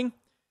Wyoming.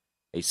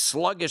 A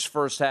sluggish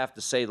first half,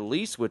 to say the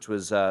least, which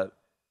was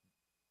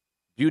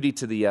beauty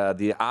to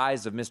the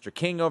eyes of Mr.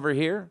 King over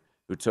here,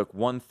 who took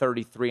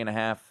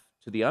 133.5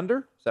 to the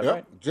under. Is that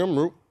right? Jim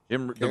Root.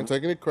 Can't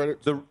take any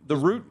credit. The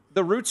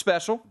Root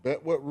special.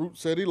 Bet what Root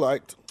said he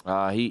liked.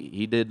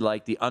 He did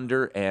like the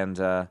under, and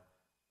I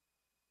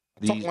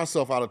talked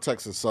myself out of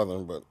Texas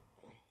Southern, but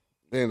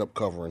they ended up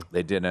covering.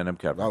 They did end up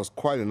covering. That was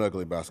quite an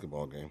ugly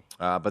basketball game.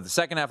 But the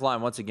second half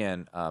line, once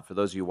again, for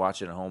those of you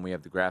watching at home, we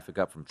have the graphic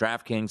up from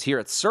DraftKings. Here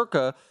at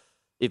Circa,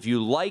 if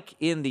you like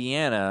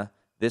Indiana,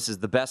 this is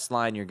the best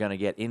line you're going to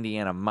get.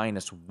 Indiana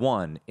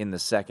 -1 in the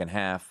second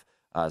half.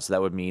 So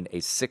that would mean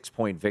a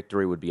 6-point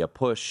victory would be a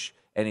push.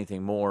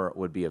 Anything more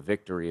would be a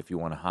victory if you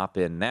want to hop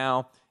in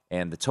now.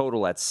 And the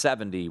total at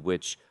 70,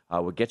 which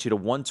would get you to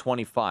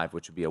 125,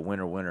 which would be a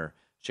winner-winner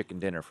chicken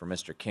dinner for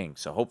Mr. King.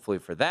 So hopefully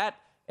for that.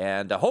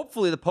 And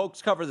hopefully the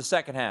Pokes cover the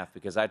second half,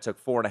 because I took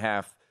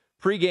 4.5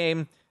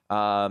 pregame.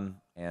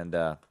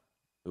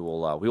 We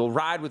will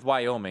ride with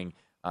Wyoming.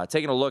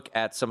 Taking a look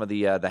at some of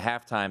the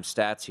halftime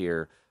stats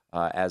here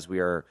as we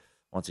are,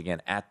 once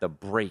again, at the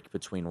break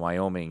between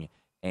Wyoming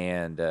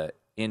and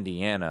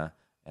Indiana.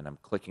 And I'm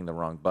clicking the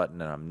wrong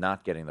button, and I'm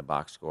not getting the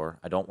box score.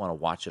 I don't want to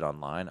watch it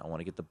online. I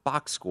want to get the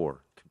box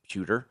score,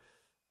 computer.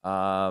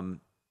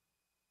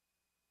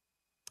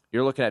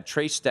 You're looking at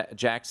Trace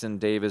Jackson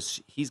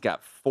Davis. He's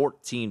got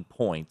 14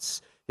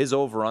 points. His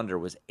over-under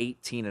was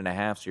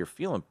 18.5, so you're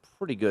feeling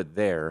pretty good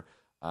there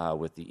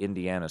with the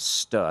Indiana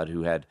stud,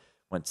 who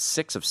went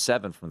 6 of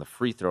 7 from the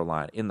free throw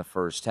line in the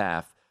first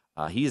half.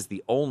 He is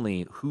the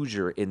only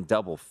Hoosier in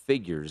double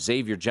figures.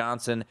 Xavier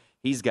Johnson,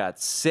 he's got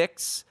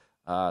 6.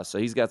 So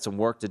he's got some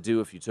work to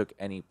do if you took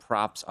any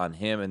props on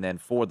him. And then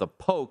for the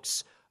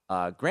Pokes,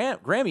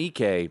 Graham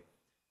Ike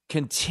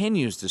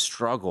continues to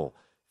struggle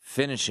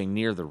finishing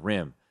near the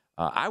rim.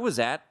 I was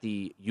at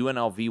the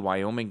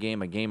UNLV-Wyoming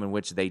game, a game in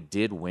which they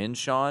did win,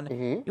 Sean.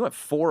 Mm-hmm. He went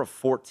 4 of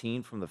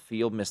 14 from the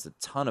field, missed a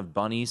ton of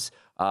bunnies.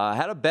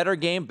 Had a better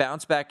game,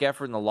 bounce-back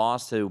effort in the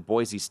loss to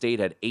Boise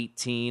State, had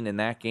 18 in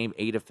that game,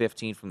 8 of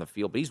 15 from the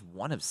field. But he's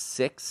 1 of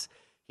 6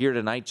 here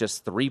tonight,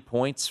 just 3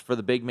 points for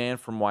the big man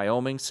from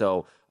Wyoming.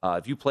 So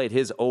if you played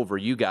his over,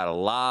 you got a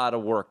lot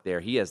of work there.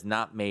 He has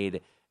not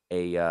made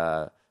he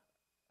has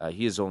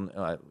only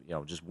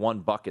just 1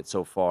 bucket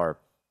so far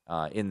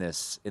in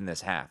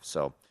this half.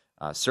 So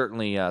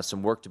certainly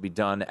some work to be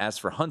done. As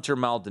for Hunter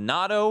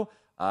Maldonado,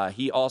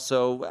 he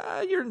also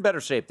you're in better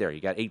shape there.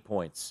 You got 8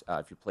 points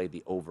if you played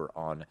the over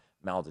on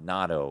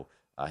Maldonado.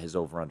 His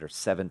over under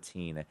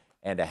 17.5.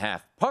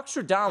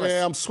 Puckstradamus.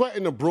 Yeah, I'm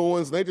sweating the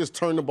Bruins. They just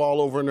turned the ball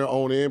over in their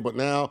own end, but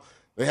now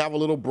they have a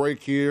little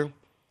break here.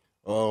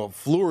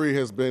 Fleury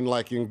has been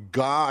like in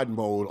God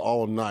mode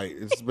all night.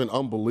 It's been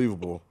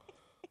unbelievable.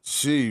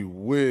 Gee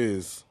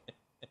whiz.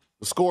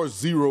 The score is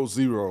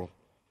 0-0.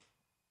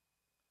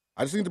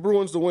 I just need the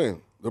Bruins to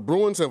win. The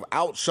Bruins have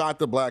outshot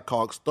the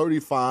Blackhawks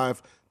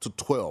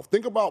 35-12.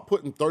 Think about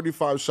putting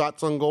 35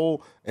 shots on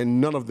goal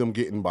and none of them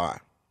getting by.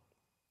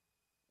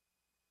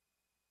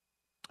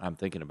 I'm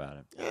thinking about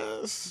it.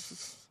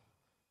 Yes.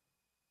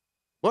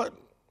 But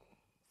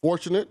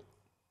fortunate,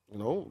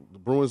 the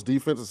Bruins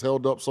defense has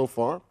held up so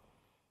far.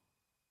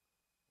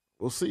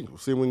 We'll see. We'll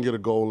see if we can get a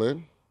goal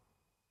in.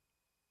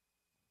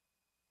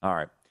 All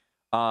right.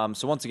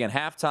 So once again,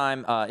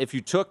 halftime. If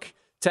you took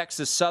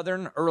Texas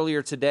Southern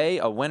earlier today,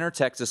 a winner.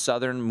 Texas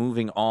Southern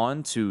moving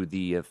on to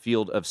the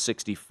field of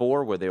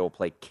 64, where they will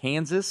play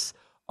Kansas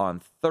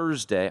on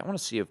Thursday. I want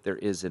to see if there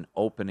is an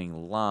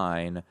opening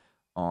line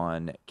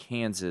on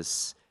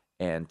Kansas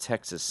and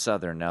Texas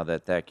Southern now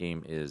that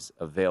game is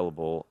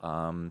available.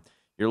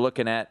 You're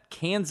looking at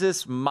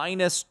Kansas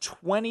minus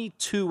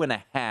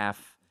 22.5.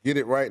 Get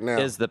it right now.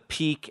 Is the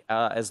peak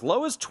as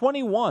low as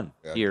 21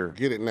 here.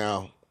 Get it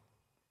now.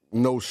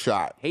 No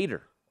shot.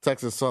 Hater.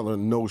 Texas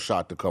Southern, no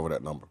shot to cover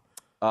that number.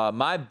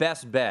 My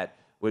best bet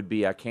would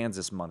be a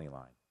Kansas money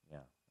line.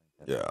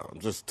 Yeah, I'm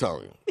just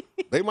telling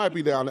you. They might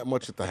be down that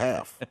much at the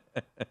half.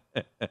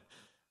 All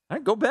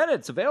right, go bet it.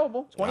 It's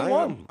available.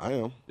 21. I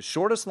am. The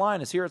shortest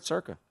line is here at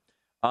Circa.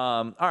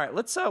 All right,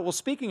 let's. Well,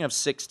 speaking of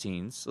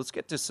 16s, let's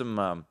get to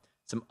some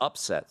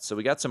upsets. So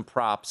we got some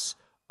props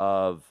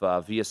of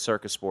via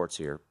Circa Sports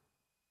here.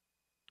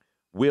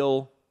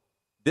 Will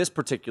this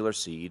particular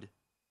seed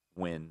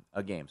win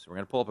a game? So we're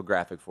going to pull up a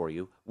graphic for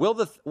you. Will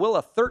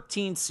a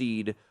 13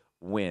 seed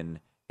win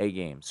a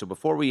game? So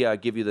before we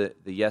give you the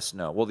yes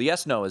no. Well, the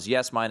yes no is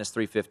yes minus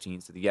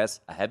 315. So the yes,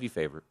 a heavy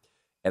favorite,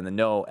 and the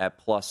no at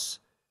plus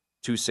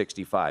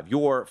 265.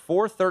 Your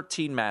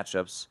 4-13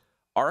 matchups: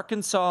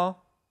 Arkansas,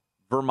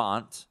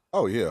 Vermont.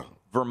 Oh yeah.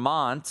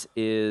 Vermont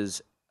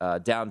is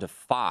down to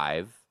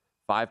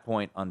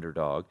 5-point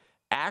underdog.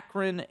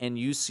 Akron and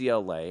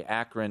UCLA.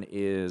 Akron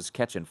is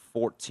catching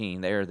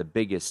 14. They are the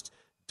biggest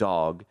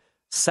dog.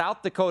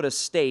 South Dakota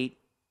State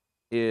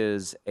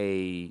is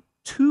a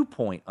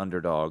 2-point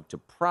underdog to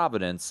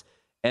Providence.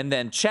 And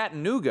then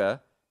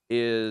Chattanooga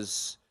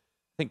is,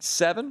 I think,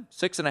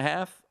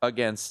 6.5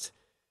 against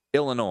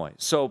Illinois.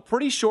 So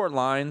pretty short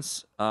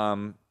lines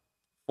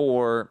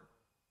for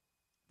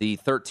the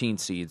 13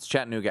 seeds.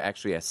 Chattanooga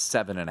actually a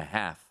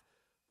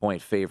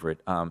 7.5-point favorite.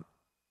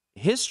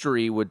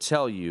 History would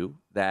tell you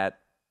that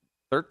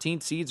 13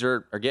 seeds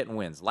are getting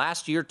wins.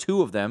 Last year,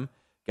 2 of them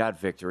got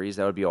victories.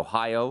 That would be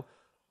Ohio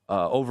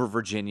over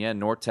Virginia,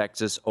 North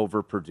Texas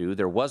over Purdue.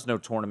 There was no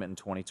tournament in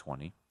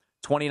 2020.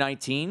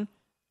 2019,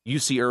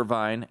 UC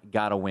Irvine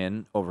got a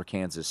win over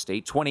Kansas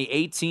State.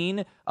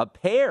 2018, a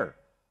pair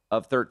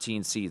of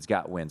 13 seeds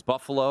got wins.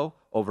 Buffalo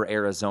over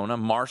Arizona.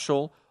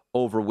 Marshall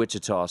over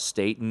Wichita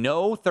State.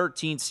 No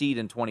 13 seed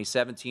in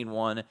 2017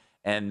 won.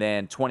 And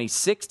then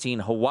 2016,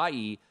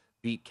 Hawaii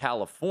beat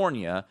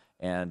California.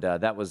 And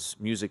that was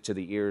music to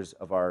the ears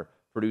of our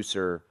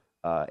producer,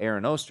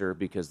 Aaron Oster,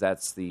 because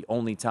that's the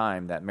only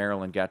time that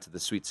Maryland got to the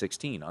Sweet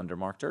 16 under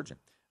Mark Turgeon.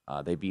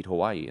 They beat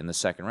Hawaii in the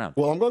second round.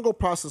 Well, I'm going to go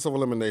process of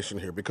elimination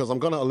here because I'm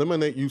going to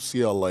eliminate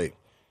UCLA.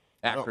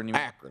 Akron,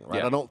 right?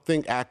 Yeah. I don't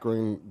think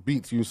Akron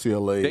beats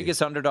UCLA.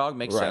 Biggest underdog,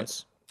 makes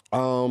sense.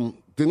 Then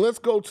let's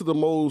go to the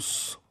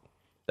most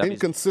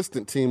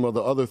inconsistent team of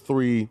the other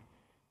 3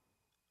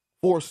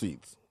 4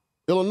 seeds,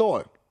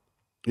 Illinois.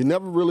 You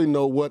never really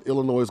know what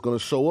Illinois is going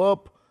to show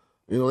up.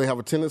 You know, they have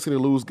a tendency to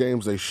lose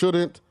games they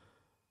shouldn't.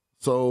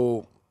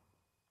 So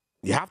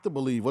you have to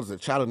believe, what is it,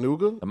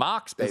 Chattanooga? The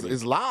Mocs, baby.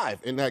 Is live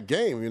in that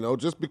game, you know,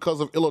 just because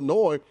of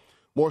Illinois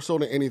more so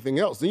than anything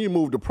else. Then you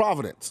move to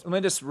Providence. Let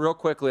me just real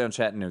quickly on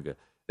Chattanooga.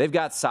 They've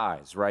got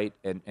size, right?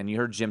 And you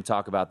heard Jim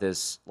talk about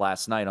this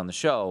last night on the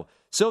show.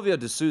 Silvio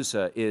De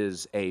Sousa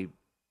is a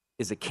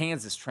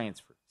Kansas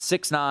transfer.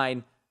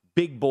 6'9",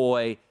 big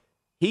boy.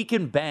 He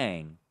can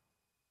bang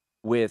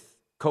with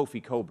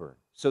Kofi Coburn.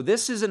 So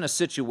this isn't a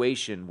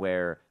situation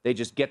where they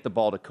just get the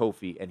ball to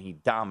Kofi and he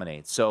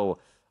dominates. So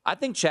I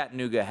think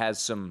Chattanooga has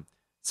some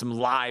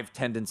live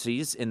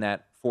tendencies in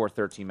that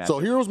 4-13 match. So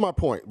here's my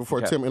point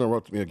before Tim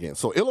interrupted me again.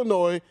 So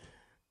Illinois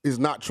is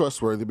not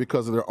trustworthy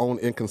because of their own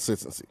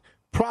inconsistency.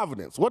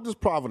 Providence, what does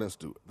Providence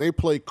do? They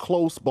play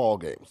close ball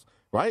games,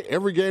 right?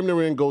 Every game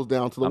they're in goes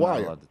down to the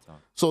wire.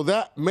 So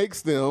that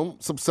makes them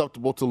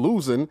susceptible to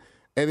losing.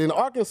 And in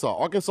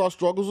Arkansas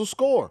struggles to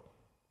score.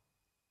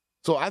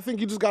 So I think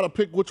you just got to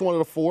pick which one of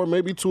the 4,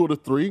 maybe 2 of the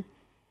 3.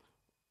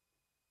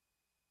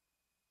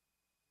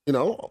 You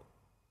know.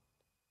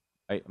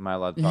 Am I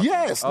allowed to talk?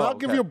 Yes. I'll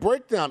give you a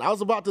breakdown. I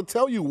was about to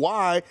tell you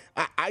why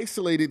I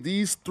isolated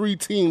these 3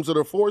 teams that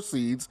are 4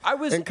 seeds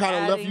and kind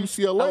of left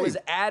UCLA. I was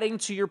adding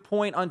to your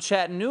point on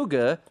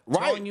Chattanooga,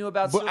 telling you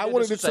about But I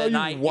wanted to tell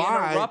you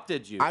why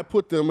interrupted you. I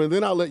put them, and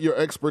then I'll let your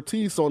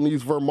expertise on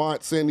these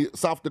Vermont,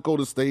 South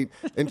Dakota State,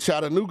 and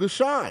Chattanooga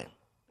shine.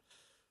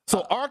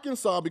 So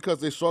Arkansas,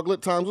 because they struggle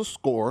at times to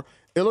score.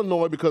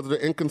 Illinois, because of their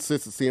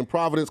inconsistency. And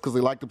Providence, because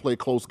they like to play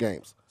close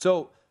games.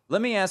 So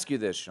let me ask you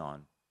this,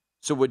 Sean.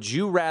 So would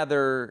you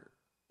rather...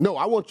 No,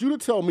 I want you to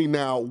tell me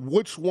now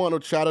which one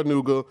of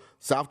Chattanooga,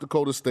 South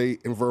Dakota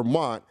State, and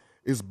Vermont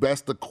is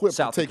best equipped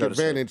to take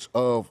advantage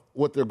of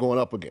what they're going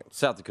up against.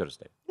 South Dakota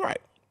State.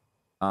 Right.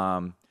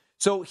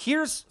 So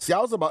here's... See, I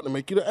was about to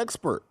make you the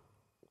expert.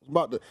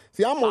 I'm a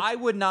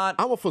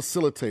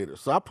facilitator,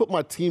 so I put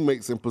my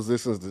teammates in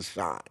positions to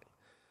shine.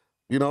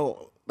 You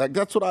know,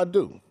 that's what I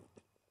do.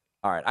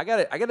 All right, I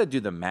got to do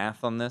the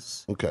math on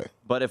this. Okay.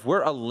 But if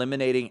we're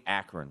eliminating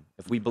Akron,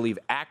 if we believe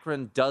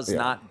Akron does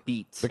not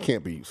beat they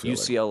can't beat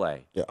UCLA,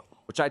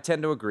 which I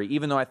tend to agree,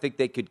 even though I think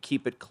they could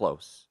keep it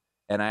close,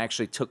 and I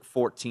actually took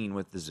 14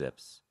 with the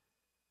Zips.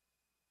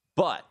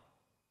 But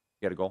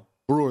you got a goal?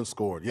 Bruin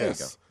scored.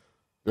 Yes.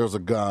 There's a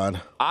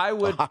god. A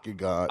hockey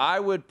god. I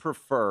would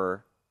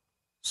prefer.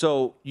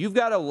 So you've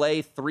got to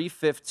lay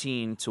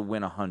 315 to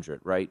win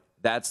 100, right?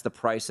 That's the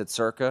price at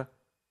Circa.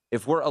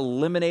 If we're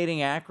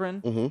eliminating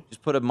Akron,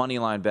 just put a money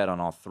line bet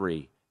on all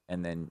 3,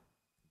 and then,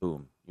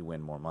 boom, you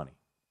win more money.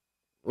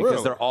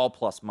 Because they're all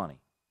plus money,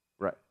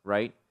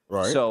 right?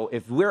 So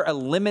if we're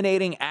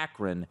eliminating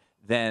Akron,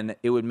 then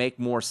it would make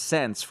more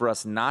sense for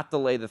us not to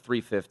lay the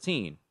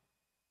 315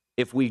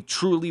 if we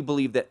truly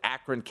believe that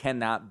Akron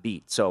cannot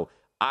beat. So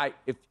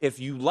if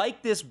you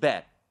like this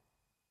bet,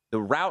 the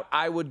route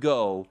I would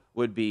go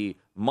would be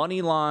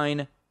money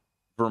line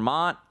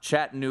Vermont,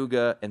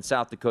 Chattanooga, and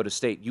South Dakota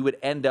State. You would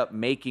end up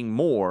making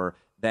more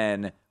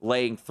than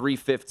laying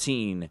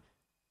 315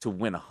 to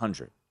win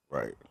 100.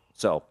 Right.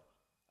 So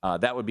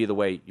that would be the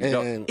way you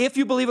go. If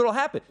you believe it'll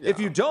happen. Yeah.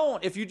 If you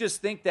don't, if you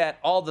just think that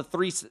all the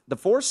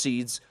 4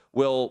 seeds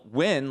will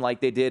win like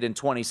they did in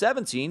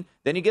 2017,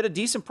 then you get a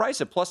decent price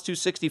at plus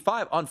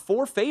 265 on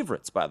 4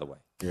 favorites, by the way.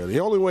 Yeah,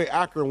 the only way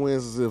Akron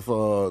wins is if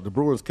the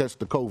Bruins catch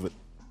the COVID.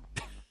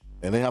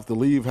 And they have to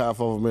leave half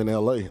of them in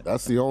L.A.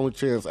 That's the only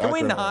chance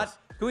Akron has.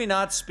 Can we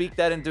not speak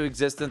that into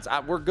existence?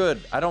 We're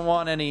good. I don't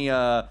want any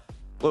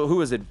who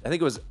was it? I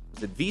think was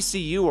it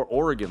VCU or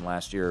Oregon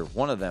last year?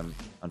 One of them,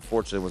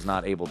 unfortunately, was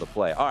not able to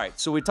play. All right,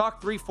 so we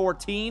talked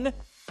 314.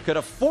 Could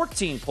a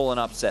 14 pull an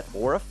upset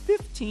or a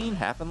 15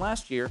 happen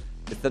last year?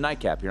 It's the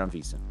Nightcap here on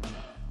VSiN.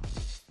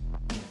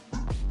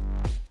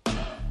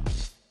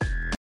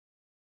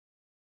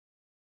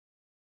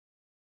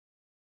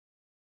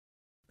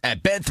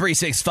 At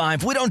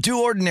Bet365, we don't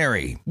do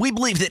ordinary. We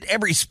believe that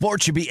every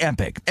sport should be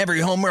epic.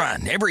 Every home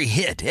run, every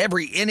hit,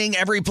 every inning,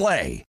 every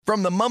play.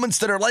 From the moments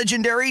that are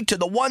legendary to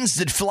the ones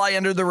that fly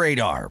under the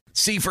radar.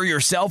 See for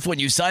yourself when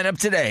you sign up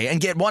today and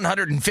get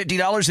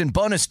 $150 in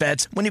bonus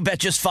bets when you bet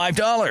just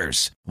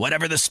 $5.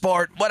 Whatever the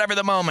sport, whatever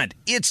the moment,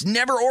 it's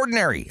never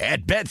ordinary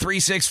at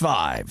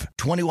Bet365.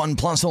 21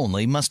 plus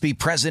only. Must be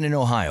present in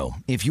Ohio.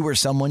 If you or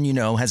someone you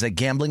know has a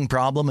gambling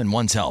problem and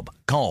wants help,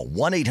 call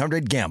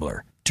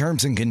 1-800-GAMBLER.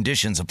 Terms and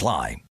conditions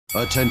apply.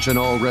 Attention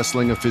all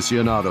wrestling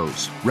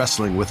aficionados.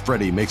 Wrestling with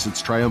Freddie makes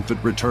its triumphant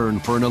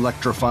return for an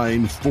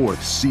electrifying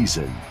 4th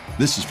season.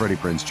 This is Freddie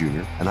Prinze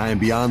Jr., and I am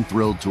beyond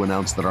thrilled to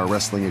announce that our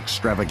wrestling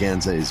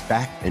extravaganza is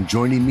back, and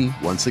joining me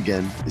once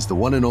again is the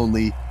one and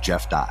only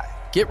Jeff Dye.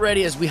 Get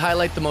ready as we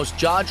highlight the most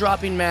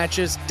jaw-dropping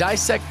matches,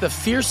 dissect the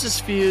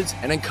fiercest feuds,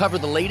 and uncover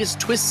the latest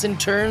twists and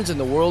turns in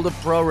the world of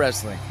pro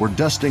wrestling. We're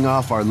dusting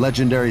off our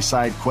legendary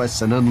side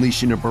quests and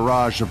unleashing a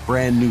barrage of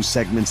brand new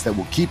segments that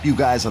will keep you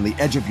guys on the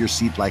edge of your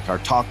seat like our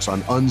talks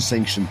on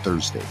Unsanctioned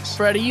Thursdays.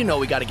 Freddie, you know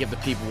we got to give the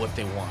people what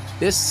they want.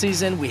 This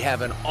season, we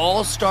have an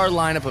all-star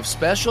lineup of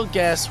special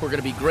guests who are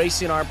going to be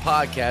gracing our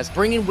podcast,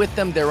 bringing with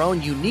them their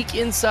own unique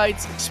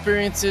insights,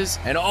 experiences,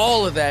 and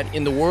all of that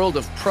in the world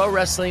of pro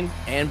wrestling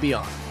and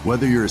beyond.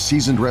 Whether you're a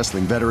seasoned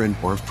wrestling veteran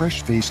or a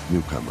fresh-faced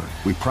newcomer,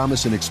 we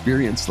promise an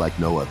experience like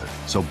no other.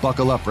 So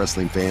buckle up,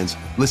 wrestling fans.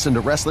 Listen to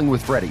Wrestling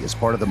with Freddie as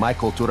part of the My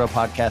Cultura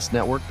Podcast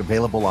Network,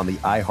 available on the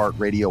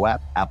iHeartRadio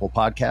app, Apple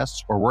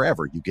Podcasts, or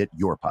wherever you get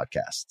your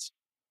podcasts.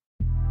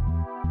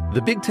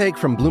 The Big Take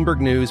from Bloomberg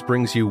News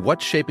brings you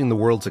what's shaping the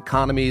world's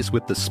economies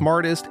with the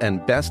smartest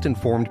and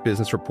best-informed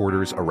business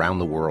reporters around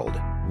the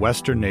world.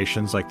 Western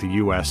nations like the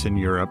U.S. and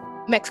Europe.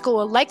 Mexico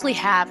will likely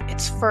have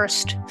its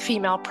first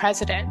female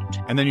president.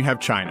 And then you have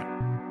China.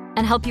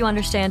 And help you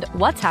understand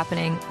what's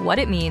happening, what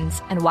it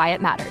means, and why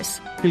it matters.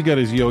 He'll get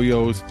his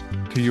yo-yos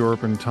to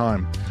Europe in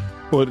time.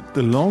 But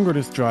the longer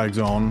this drags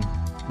on,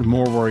 the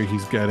more worried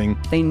he's getting.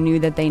 They knew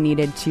that they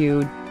needed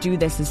to do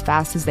this as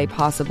fast as they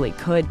possibly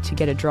could to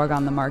get a drug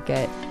on the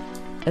market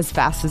as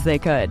fast as they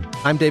could.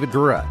 I'm David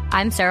Gura.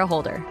 I'm Sarah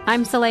Holder.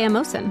 I'm Saleha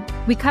Mohsen.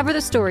 We cover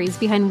the stories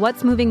behind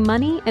what's moving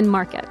money and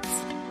markets.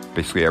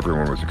 Basically,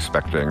 everyone was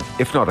expecting,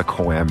 if not a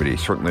calamity,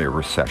 certainly a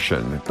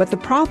recession. But the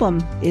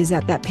problem is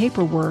that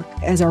paperwork,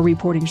 as our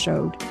reporting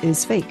showed,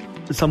 is fake.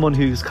 As someone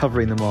who's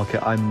covering the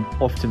market, I'm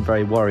often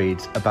very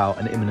worried about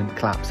an imminent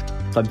collapse.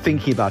 So I'm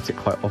thinking about it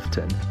quite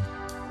often.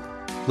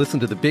 Listen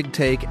to The Big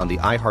Take on the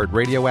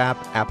iHeartRadio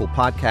app, Apple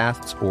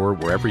Podcasts, or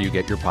wherever you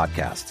get your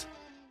podcasts.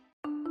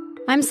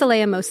 I'm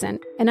Saleha Mohsen,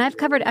 and I've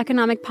covered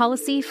economic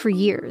policy for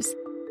years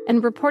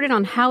and reported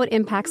on how it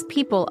impacts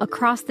people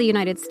across the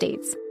United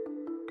States.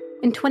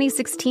 In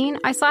 2016,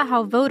 I saw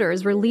how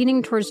voters were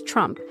leaning towards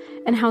Trump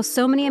and how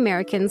so many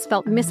Americans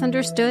felt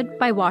misunderstood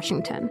by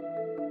Washington.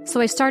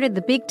 So I started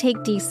The Big Take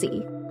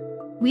DC.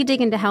 We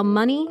dig into how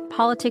money,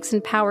 politics,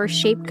 and power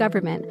shape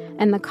government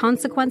and the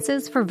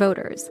consequences for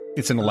voters.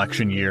 It's an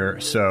election year,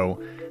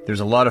 so there's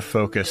a lot of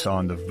focus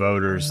on the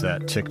voters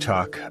that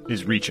TikTok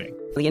is reaching.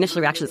 The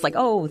initial reaction is like,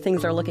 oh,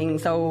 things are looking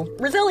so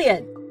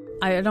resilient.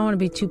 I don't want to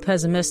be too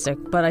pessimistic,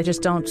 but I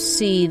just don't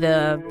see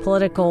the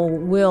political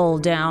will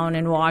down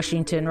in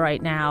Washington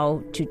right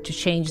now to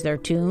change their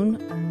tune.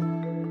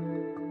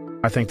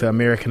 I think the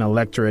American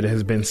electorate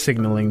has been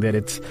signaling that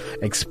it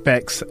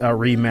expects a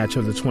rematch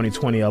of the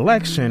 2020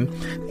 election.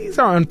 These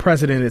are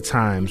unprecedented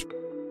times.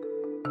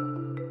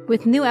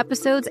 With new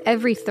episodes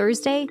every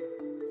Thursday,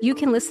 you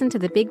can listen to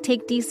The Big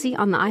Take DC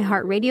on the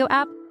iHeartRadio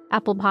app,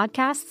 Apple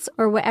Podcasts,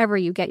 or wherever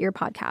you get your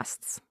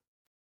podcasts.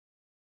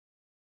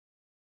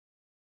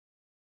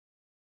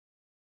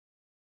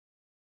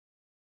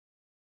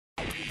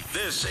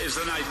 This is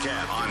the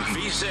Nightcap on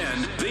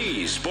VSiN,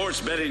 the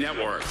Sports Betting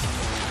Network.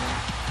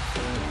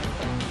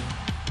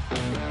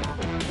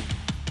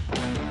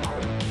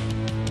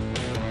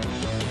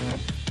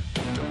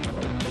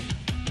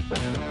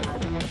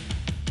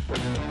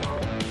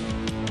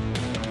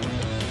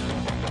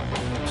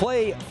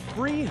 Play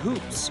free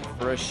hoops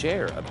for a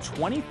share of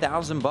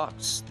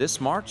 $20,000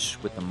 this March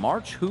with the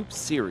March Hoops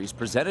Series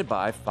presented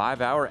by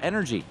 5 Hour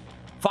Energy.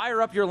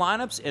 Fire up your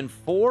lineups in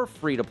 4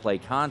 free-to-play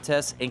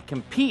contests and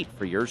compete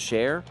for your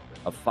share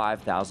of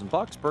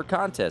 $5,000 per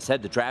contest.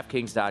 Head to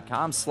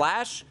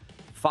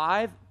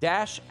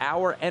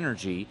DraftKings.com/5-Hour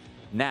Energy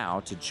now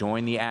to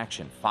join the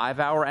action. 5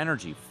 Hour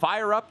Energy.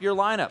 Fire up your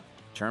lineup.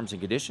 Terms and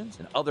conditions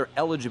and other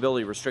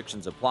eligibility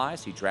restrictions apply.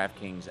 See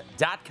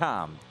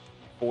DraftKings.com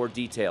for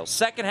details.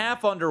 Second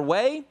half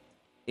underway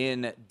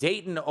in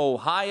Dayton,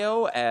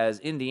 Ohio, as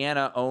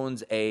Indiana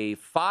owns a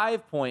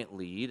 5-point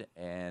lead,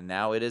 and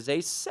now it is a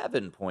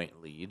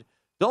 7-point lead.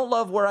 Don't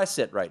love where I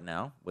sit right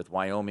now with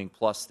Wyoming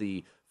plus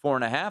the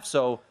 4.5,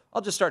 so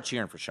I'll just start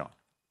cheering for Sean.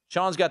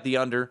 Sean's got the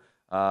under,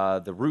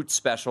 the Root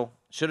special.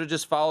 Should have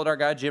just followed our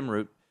guy Jim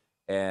Root,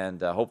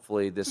 and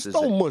hopefully this just is...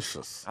 Don't mush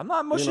us. I'm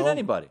not mushing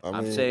anybody.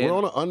 I'm saying... We're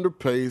on an under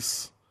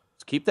pace.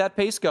 Let's keep that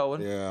pace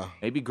going. Yeah.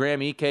 Maybe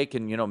Graham Ike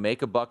can,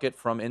 make a bucket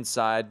from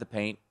inside the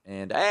paint.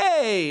 And,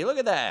 hey, look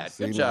at that.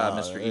 Good job,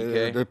 Mr.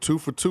 Ike. They're 2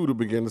 for 2 to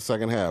begin the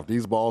second half.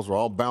 These balls were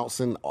all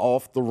bouncing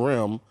off the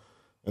rim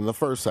in the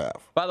first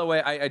half. By the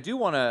way, I do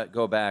want to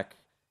go back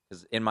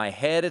because in my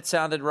head it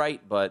sounded right,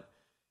 but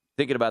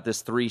thinking about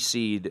this 3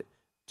 seed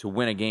to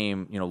win a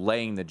game,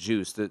 laying the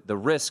juice, the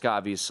risk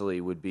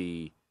obviously would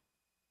be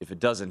if it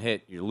doesn't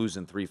hit, you're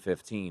losing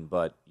 315.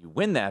 But you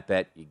win that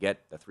bet, you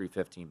get the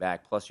 315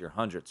 back plus your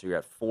 100, so you're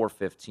at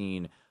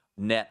 415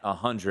 net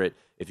 100.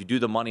 If you do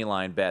the money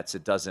line bets,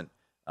 it doesn't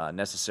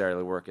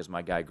necessarily work, as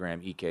my guy Graham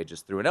Ike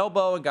just threw an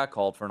elbow and got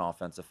called for an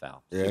offensive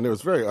foul. Yeah, and it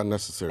was very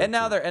unnecessary. And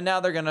now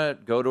they're gonna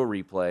go to a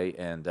replay,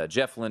 and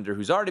Jeff Linder,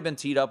 who's already been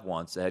teed up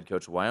once, the head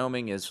coach of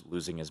Wyoming, is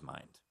losing his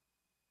mind.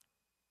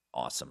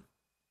 Awesome,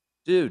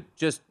 dude.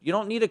 Just you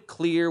don't need to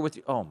clear with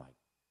you. Oh my.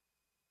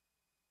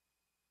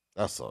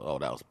 That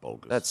was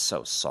bogus. That's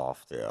so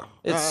soft. Yeah,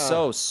 it's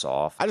so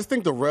soft. I just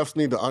think the refs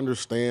need to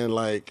understand,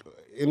 like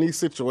in these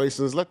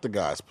situations, let the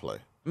guys play.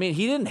 I mean,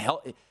 he didn't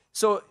help.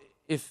 So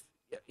if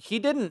he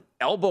didn't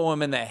elbow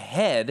him in the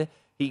head,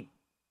 he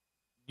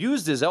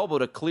used his elbow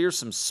to clear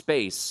some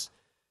space.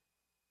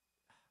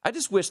 I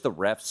just wish the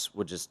refs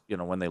would just,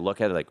 when they look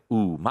at it, like,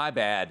 ooh, my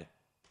bad,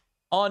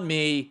 on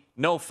me,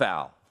 no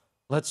foul.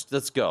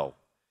 Let's go.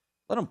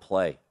 Let them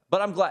play.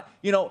 But I'm glad.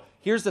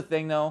 Here's the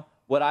thing, though.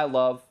 What I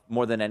love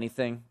more than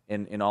anything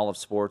in all of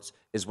sports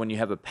is when you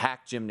have a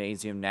packed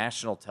gymnasium,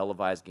 national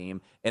televised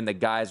game, and the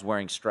guys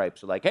wearing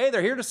stripes are like, hey,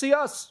 they're here to see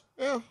us.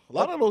 Yeah, a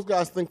lot of those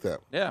guys think that.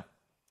 Yeah.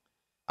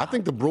 I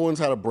think the Bruins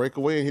had a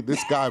breakaway.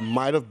 This guy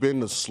might have been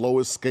the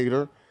slowest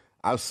skater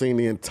I've seen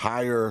the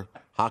entire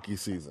hockey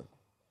season.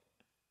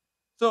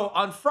 So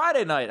on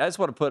Friday night, I just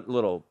want to put a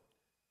little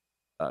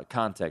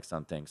context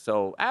on things.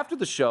 So after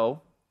the show,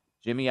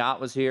 Jimmy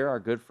Ott was here, our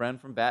good friend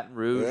from Baton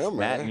Rouge. Yeah,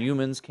 Matt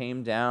Humans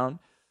came down.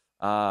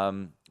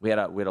 We had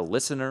a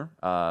listener.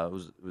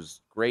 It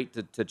was great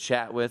to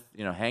chat with,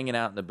 hanging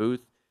out in the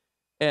booth.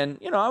 And,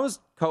 I was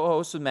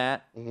co-host with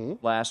Matt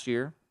last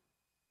year,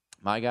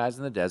 My Guys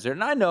in the Desert.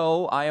 And I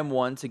know I am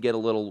one to get a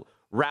little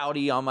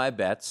rowdy on my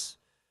bets.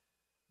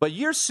 But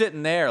you're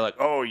sitting there like,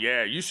 oh,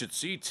 yeah, you should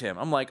see Tim.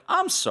 I'm like,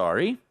 I'm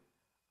sorry.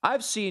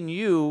 I've seen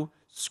you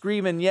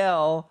scream and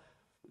yell,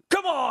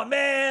 come on,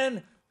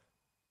 man.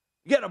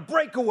 You got a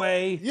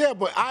breakaway. Yeah,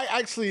 but I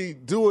actually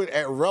do it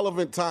at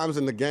relevant times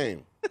in the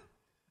game.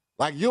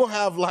 Like, you'll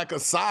have, like, a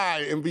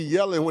side and be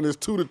yelling when it's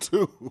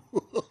 2-2.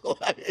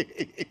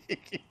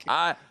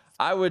 I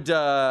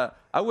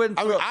wouldn't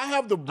throw, I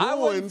have the Bruins. I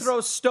wouldn't throw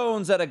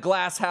stones at a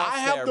glass house. I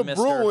have the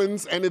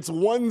Bruins, and it's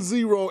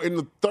 1-0 in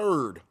the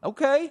third.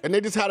 Okay. And they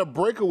just had a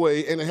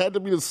breakaway, and it had to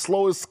be the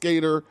slowest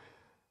skater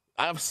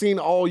I've seen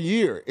all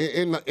year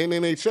in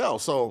NHL.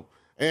 So,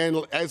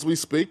 and as we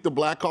speak, the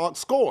Blackhawks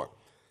score.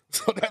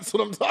 So that's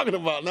what I'm talking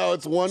about. Now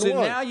it's 1-1.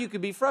 So now you could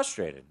be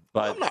frustrated.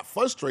 But I'm not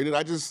frustrated.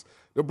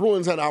 The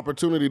Bruins had an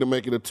opportunity to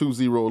make it a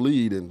 2-0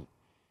 lead. And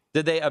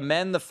did they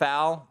amend the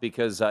foul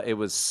because it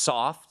was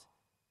soft?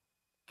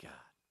 God,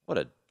 what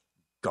a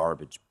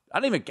garbage. I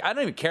don't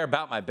even care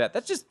about my bet.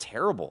 That's just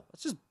terrible.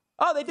 That's just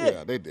they did.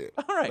 Yeah, they did.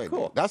 All right,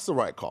 cool. Did. That's the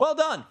right call. Well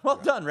done. Well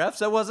done, refs.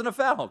 That wasn't a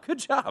foul. Good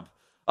job.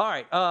 All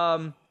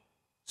right.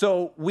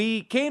 So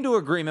we came to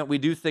agreement. We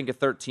do think a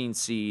 13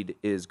 seed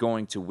is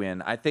going to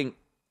win. I think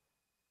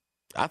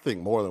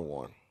more than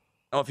one.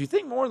 Oh, if you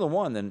think more than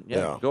one, then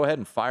go ahead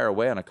and fire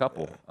away on a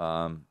couple.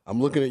 Yeah.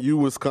 I'm looking at you,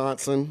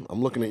 Wisconsin.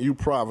 I'm looking at you,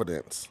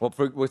 Providence. Well,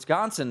 for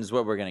Wisconsin is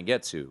what we're going to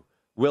get to.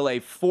 Will a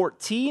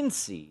 14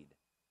 seed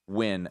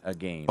win a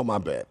game? Oh, my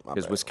bad.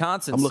 Because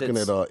Wisconsin I'm looking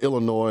at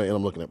Illinois, and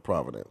I'm looking at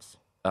Providence.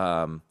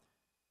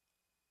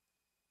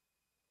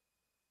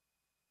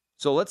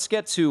 So let's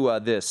get to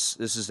this.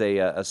 This is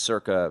a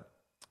circa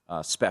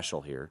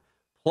special here.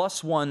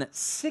 Plus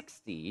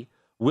 160.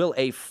 Will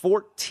a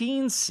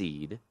 14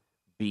 seed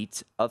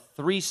beat a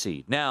 3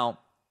 seed? Now,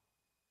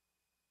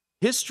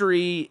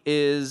 history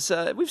is,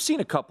 we've seen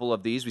a couple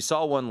of these. We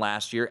saw one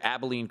last year.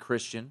 Abilene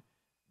Christian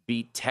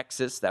beat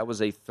Texas. That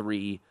was a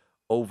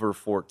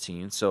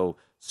 3/14. So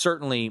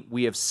certainly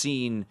we have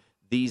seen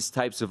these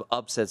types of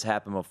upsets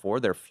happen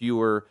before. They're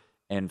fewer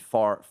and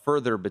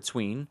further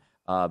between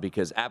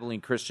because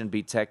Abilene Christian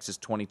beat Texas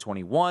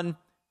 2021.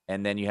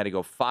 And then you had to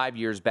go 5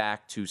 years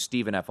back to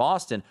Stephen F.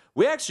 Austin.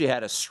 We actually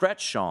had a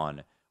stretch,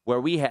 Sean,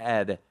 where we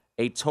had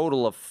a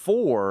total of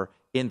 4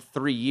 in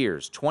 3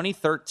 years.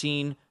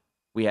 2013,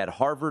 we had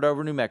Harvard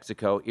over New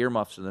Mexico,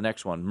 earmuffs for the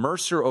next one.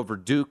 Mercer over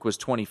Duke was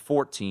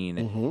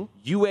 2014.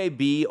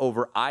 UAB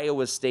over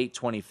Iowa State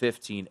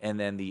 2015, and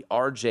then the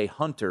R.J.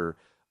 Hunter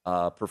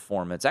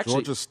performance. Actually,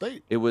 Georgia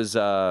State. It was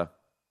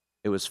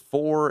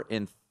 4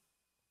 in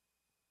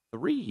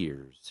 3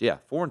 years. Yeah,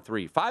 4 and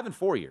 3. 5 and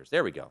 4 years.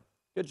 There we go.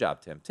 Good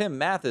job, Tim. Tim,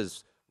 math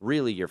is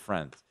really your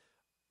friend.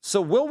 So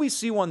will we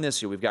see one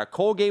this year? We've got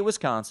Colgate,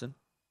 Wisconsin.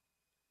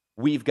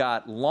 We've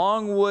got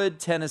Longwood,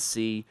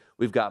 Tennessee.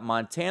 We've got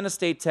Montana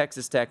State,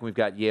 Texas Tech, and we've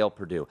got Yale,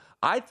 Purdue.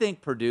 I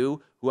think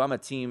Purdue, who I'm a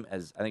team,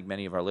 as I think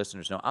many of our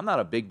listeners know, I'm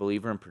not a big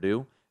believer in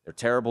Purdue. They're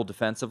terrible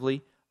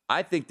defensively.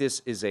 I think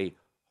this is a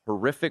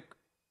horrific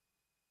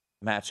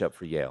matchup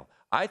for Yale.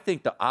 I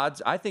think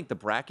the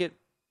bracket,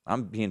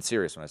 I'm being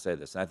serious when I say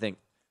this, and I think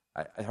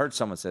I heard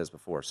someone say this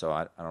before, so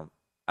I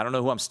don't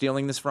know who I'm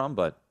stealing this from,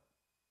 but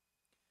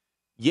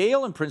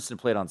Yale and Princeton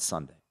played on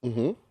Sunday.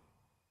 Mm-hmm.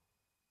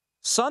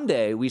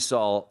 Sunday, we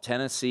saw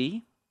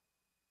Tennessee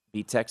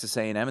beat Texas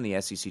A&M in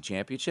the SEC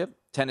championship.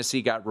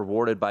 Tennessee got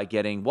rewarded by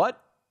getting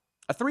what?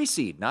 A 3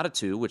 seed, not a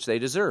 2, which they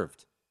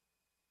deserved.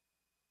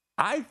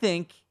 I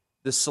think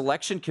the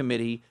selection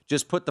committee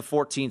just put the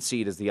 14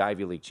 seed as the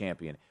Ivy League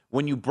champion.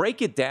 When you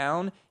break it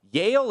down,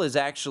 Yale is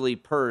actually,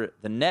 per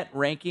the net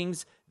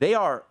rankings, they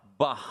are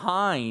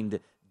behind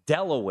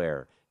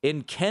Delaware.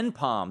 In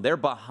KenPom, they're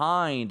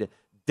behind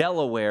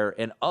Delaware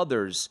and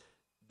others.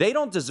 They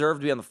don't deserve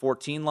to be on the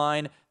 14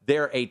 line.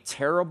 They're a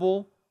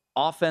terrible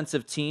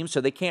offensive team,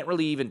 so they can't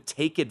really even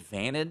take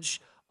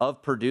advantage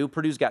of Purdue.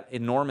 Purdue's got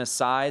enormous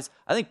size.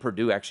 I think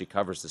Purdue actually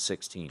covers the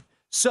 16.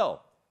 So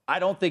I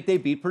don't think they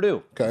beat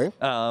Purdue. Okay.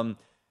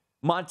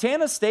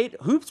 Montana State,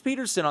 Hoops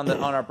Peterson on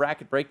our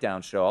bracket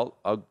breakdown show.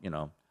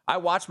 I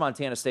watched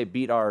Montana State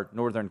beat our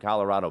Northern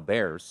Colorado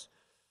Bears.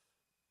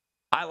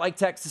 I like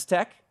Texas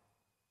Tech.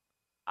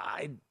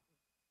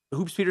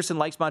 Hoops Peterson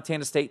likes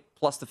Montana State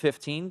plus the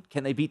 15.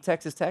 Can they beat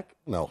Texas Tech?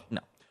 No.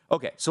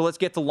 Okay, so let's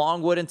get to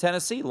Longwood in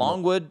Tennessee.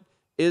 Longwood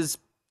is,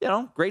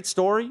 great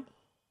story.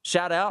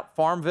 Shout out,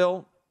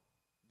 Farmville,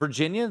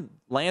 Virginia,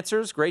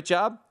 Lancers, great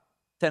job.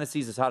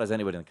 Tennessee's as hot as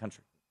anybody in the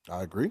country.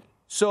 I agree.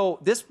 So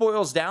this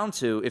boils down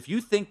to, if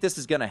you think this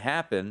is going to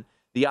happen,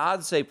 the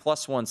odds say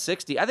plus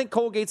 160. I think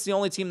Colgate's the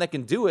only team that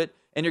can do it,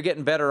 and you're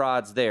getting better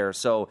odds there.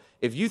 So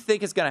if you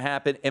think it's going to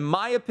happen, in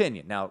my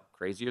opinion, now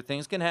crazier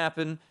things can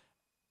happen.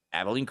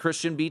 Abilene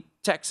Christian beat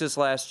Texas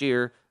last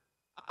year.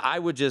 I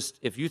would just,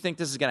 if you think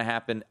this is going to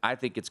happen, I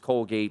think it's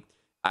Colgate.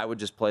 I would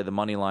just play the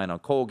money line on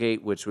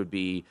Colgate, which would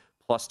be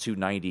plus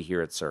 290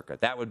 here at Circa.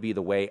 That would be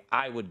the way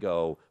I would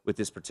go with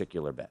this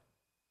particular bet.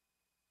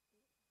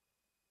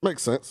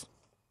 Makes sense.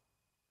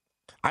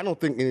 I don't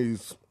think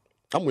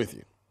I'm with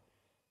you.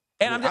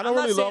 And I'm not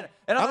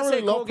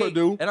saying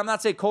Purdue. And I'm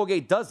not saying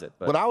Colgate does it.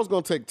 But I was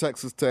going to take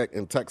Texas Tech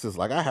and Texas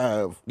like I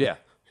have. Yeah.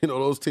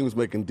 Those teams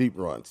making deep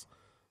runs.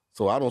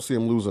 So I don't see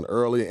them losing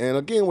early. And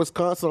again,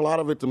 Wisconsin, a lot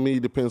of it to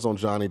me depends on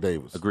Johnny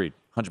Davis. Agreed.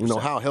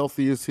 100%. How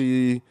healthy is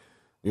he?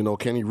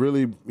 Can he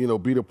really,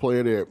 be the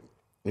player that,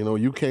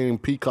 you came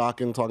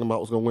peacocking, talking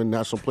about was going to win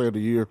National Player of the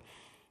Year.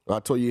 I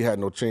told you he had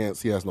no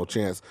chance. He has no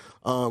chance.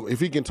 If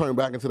he can turn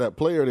back into that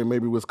player, then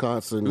maybe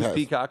Wisconsin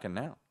peacocking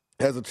now?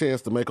 Has a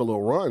chance to make a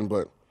little run.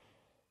 But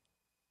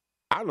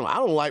I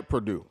don't like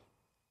Purdue.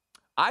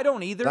 I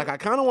don't either. I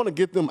kind of want to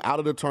get them out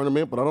of the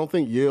tournament, but I don't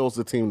think Yale's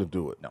the team to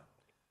do it. No.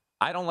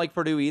 I don't like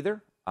Purdue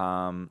either.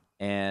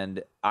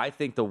 And I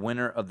think the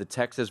winner of the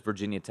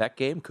Texas-Virginia Tech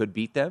game could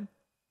beat them.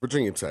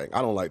 Virginia Tech.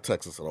 I don't like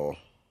Texas at all.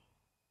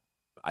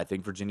 I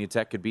think Virginia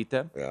Tech could beat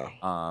them. Yeah.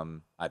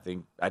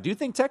 I do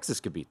think Texas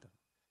could beat them.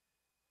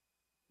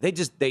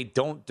 They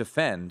don't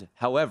defend.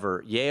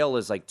 However, Yale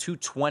is like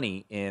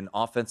 220 in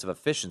offensive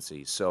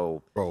efficiency.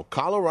 So, bro,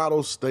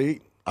 Colorado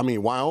State,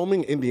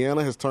 Wyoming,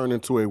 Indiana has turned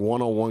into a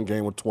one-on-one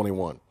game with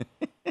 21.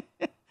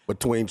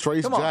 Between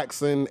Trace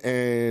Jackson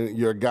and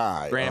your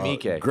guy, Graham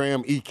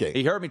Ike.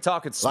 He heard me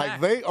talking smack.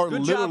 Like they are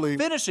Good literally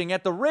job finishing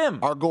at the rim.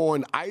 Are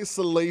going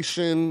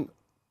isolation,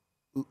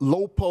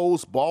 low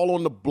post, ball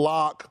on the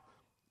block,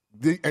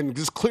 and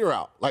just clear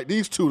out. Like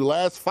these two, the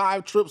last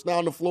 5 trips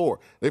down the floor,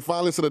 they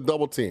finally set a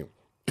double team.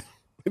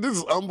 This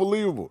is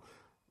unbelievable.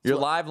 Your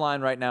live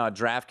line right now at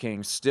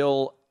DraftKings,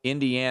 still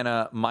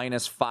Indiana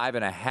minus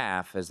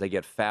 5.5 as they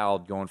get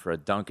fouled going for a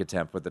dunk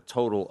attempt with a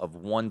total of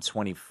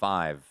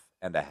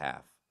 125.5.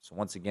 So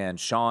once again,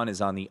 Sean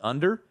is on the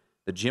under.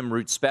 The Jim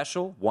Root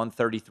special,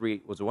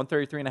 133. Was it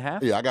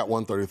 133.5? Yeah, I got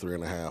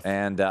 133.5.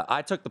 And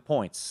I took the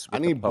points. I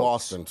need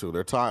Boston, too.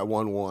 They're tied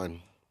 1-1.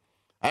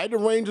 I had the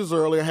Rangers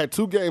earlier. I had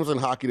 2 games in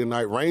hockey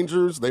tonight.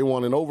 Rangers, they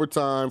won in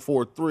overtime,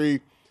 4-3.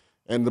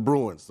 And the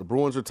Bruins. The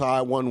Bruins are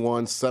tied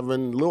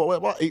 1-1,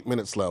 about 8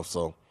 minutes left.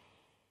 So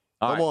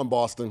come on,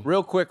 Boston.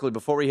 Real quickly,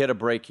 before we hit a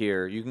break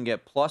here, you can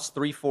get plus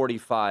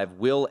 345.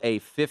 Will a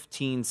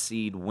 15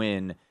 seed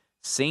win?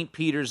 St.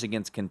 Peter's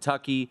against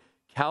Kentucky,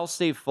 Cal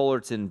State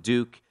Fullerton,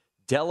 Duke,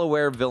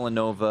 Delaware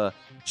Villanova,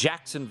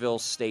 Jacksonville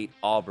State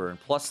Auburn,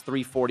 plus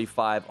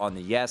 345 on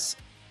the yes.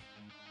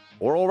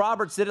 Oral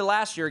Roberts did it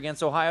last year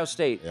against Ohio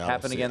State.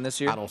 Happen again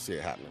this year? I don't see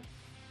it happening.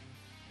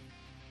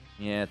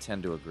 Yeah, I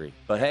tend to agree.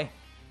 But hey,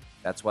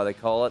 that's why they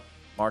call it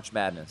March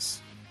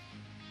Madness.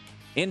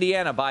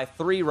 Indiana by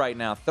 3 right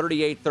now,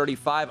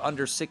 38-35,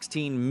 under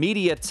 16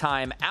 media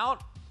time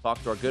out.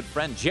 Talk to our good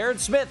friend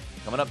Jared Smith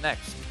coming up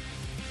next.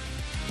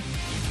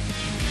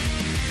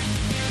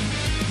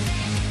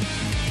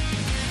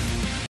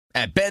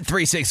 At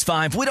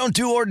Bet365, we don't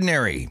do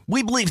ordinary.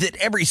 We believe that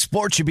every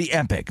sport should be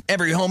epic.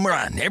 Every home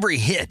run, every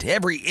hit,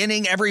 every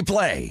inning, every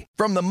play.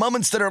 From the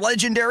moments that are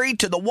legendary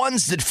to the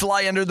ones that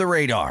fly under the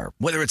radar.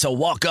 Whether it's a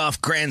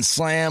walk-off grand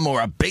slam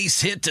or a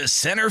base hit to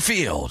center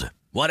field.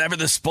 Whatever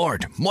the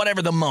sport,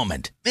 whatever the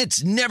moment.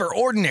 It's never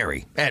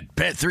ordinary at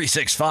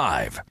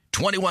Bet365.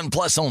 21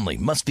 plus only.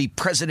 Must be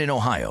present in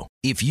Ohio.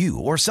 If you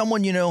or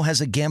someone you know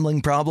has a gambling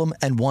problem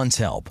and wants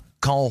help,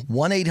 call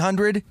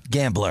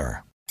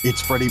 1-800-GAMBLER. It's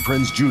Freddie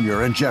Prinze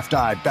Jr. and Jeff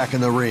Dye back in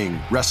the ring.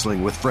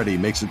 Wrestling with Freddie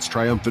makes its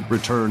triumphant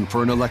return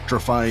for an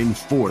electrifying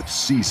 4th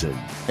season.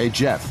 Hey,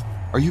 Jeff,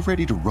 are you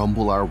ready to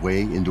rumble our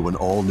way into an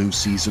all-new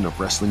season of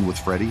Wrestling with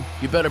Freddie?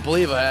 You better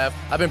believe I have.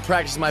 I've been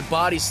practicing my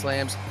body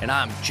slams, and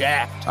I'm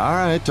jacked. All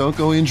right, don't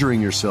go injuring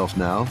yourself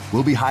now.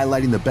 We'll be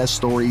highlighting the best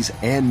stories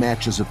and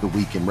matches of the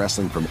week in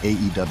wrestling from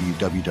AEW,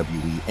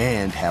 WWE,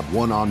 and have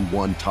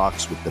one-on-one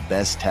talks with the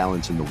best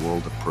talents in the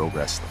world of pro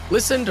wrestling.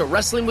 Listen to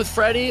Wrestling with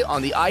Freddie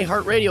on the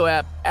iHeartRadio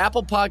app,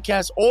 Apple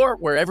Podcasts, or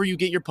wherever you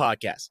get your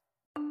podcasts.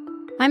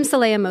 I'm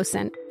Saleha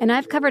Mohsin, and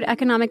I've covered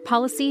economic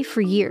policy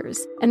for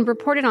years and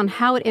reported on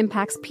how it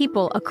impacts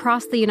people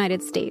across the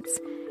United States.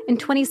 In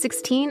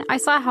 2016, I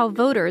saw how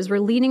voters were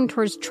leaning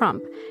towards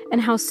Trump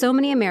and how so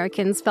many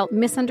Americans felt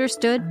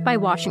misunderstood by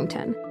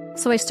Washington.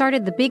 So I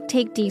started The Big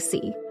Take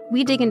DC.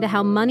 We dig into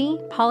how money,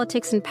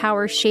 politics, and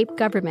power shape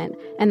government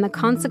and the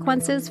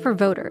consequences for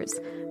voters.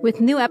 With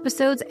new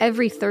episodes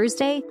every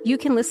Thursday, you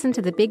can listen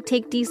to The Big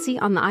Take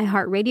DC on the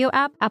iHeartRadio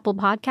app, Apple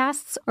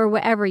Podcasts, or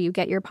wherever you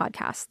get your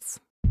podcasts.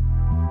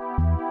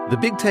 The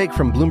Big Take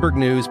from Bloomberg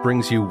News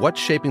brings you what's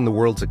shaping the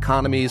world's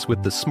economies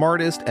with the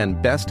smartest and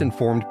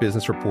best-informed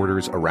business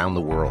reporters around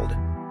the world.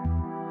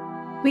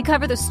 We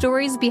cover the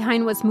stories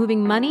behind what's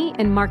moving money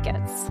and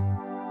markets.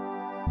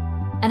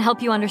 And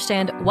help you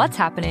understand what's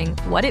happening,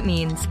 what it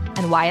means,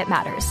 and why it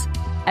matters.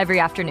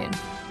 Every afternoon.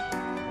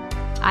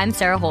 I'm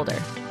Sarah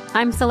Holder.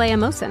 I'm Saleha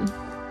Mohsin.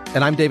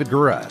 And I'm David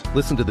Gura.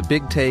 Listen to The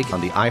Big Take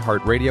on the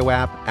iHeartRadio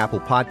app,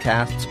 Apple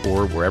Podcasts,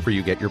 or wherever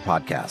you get your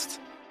podcasts.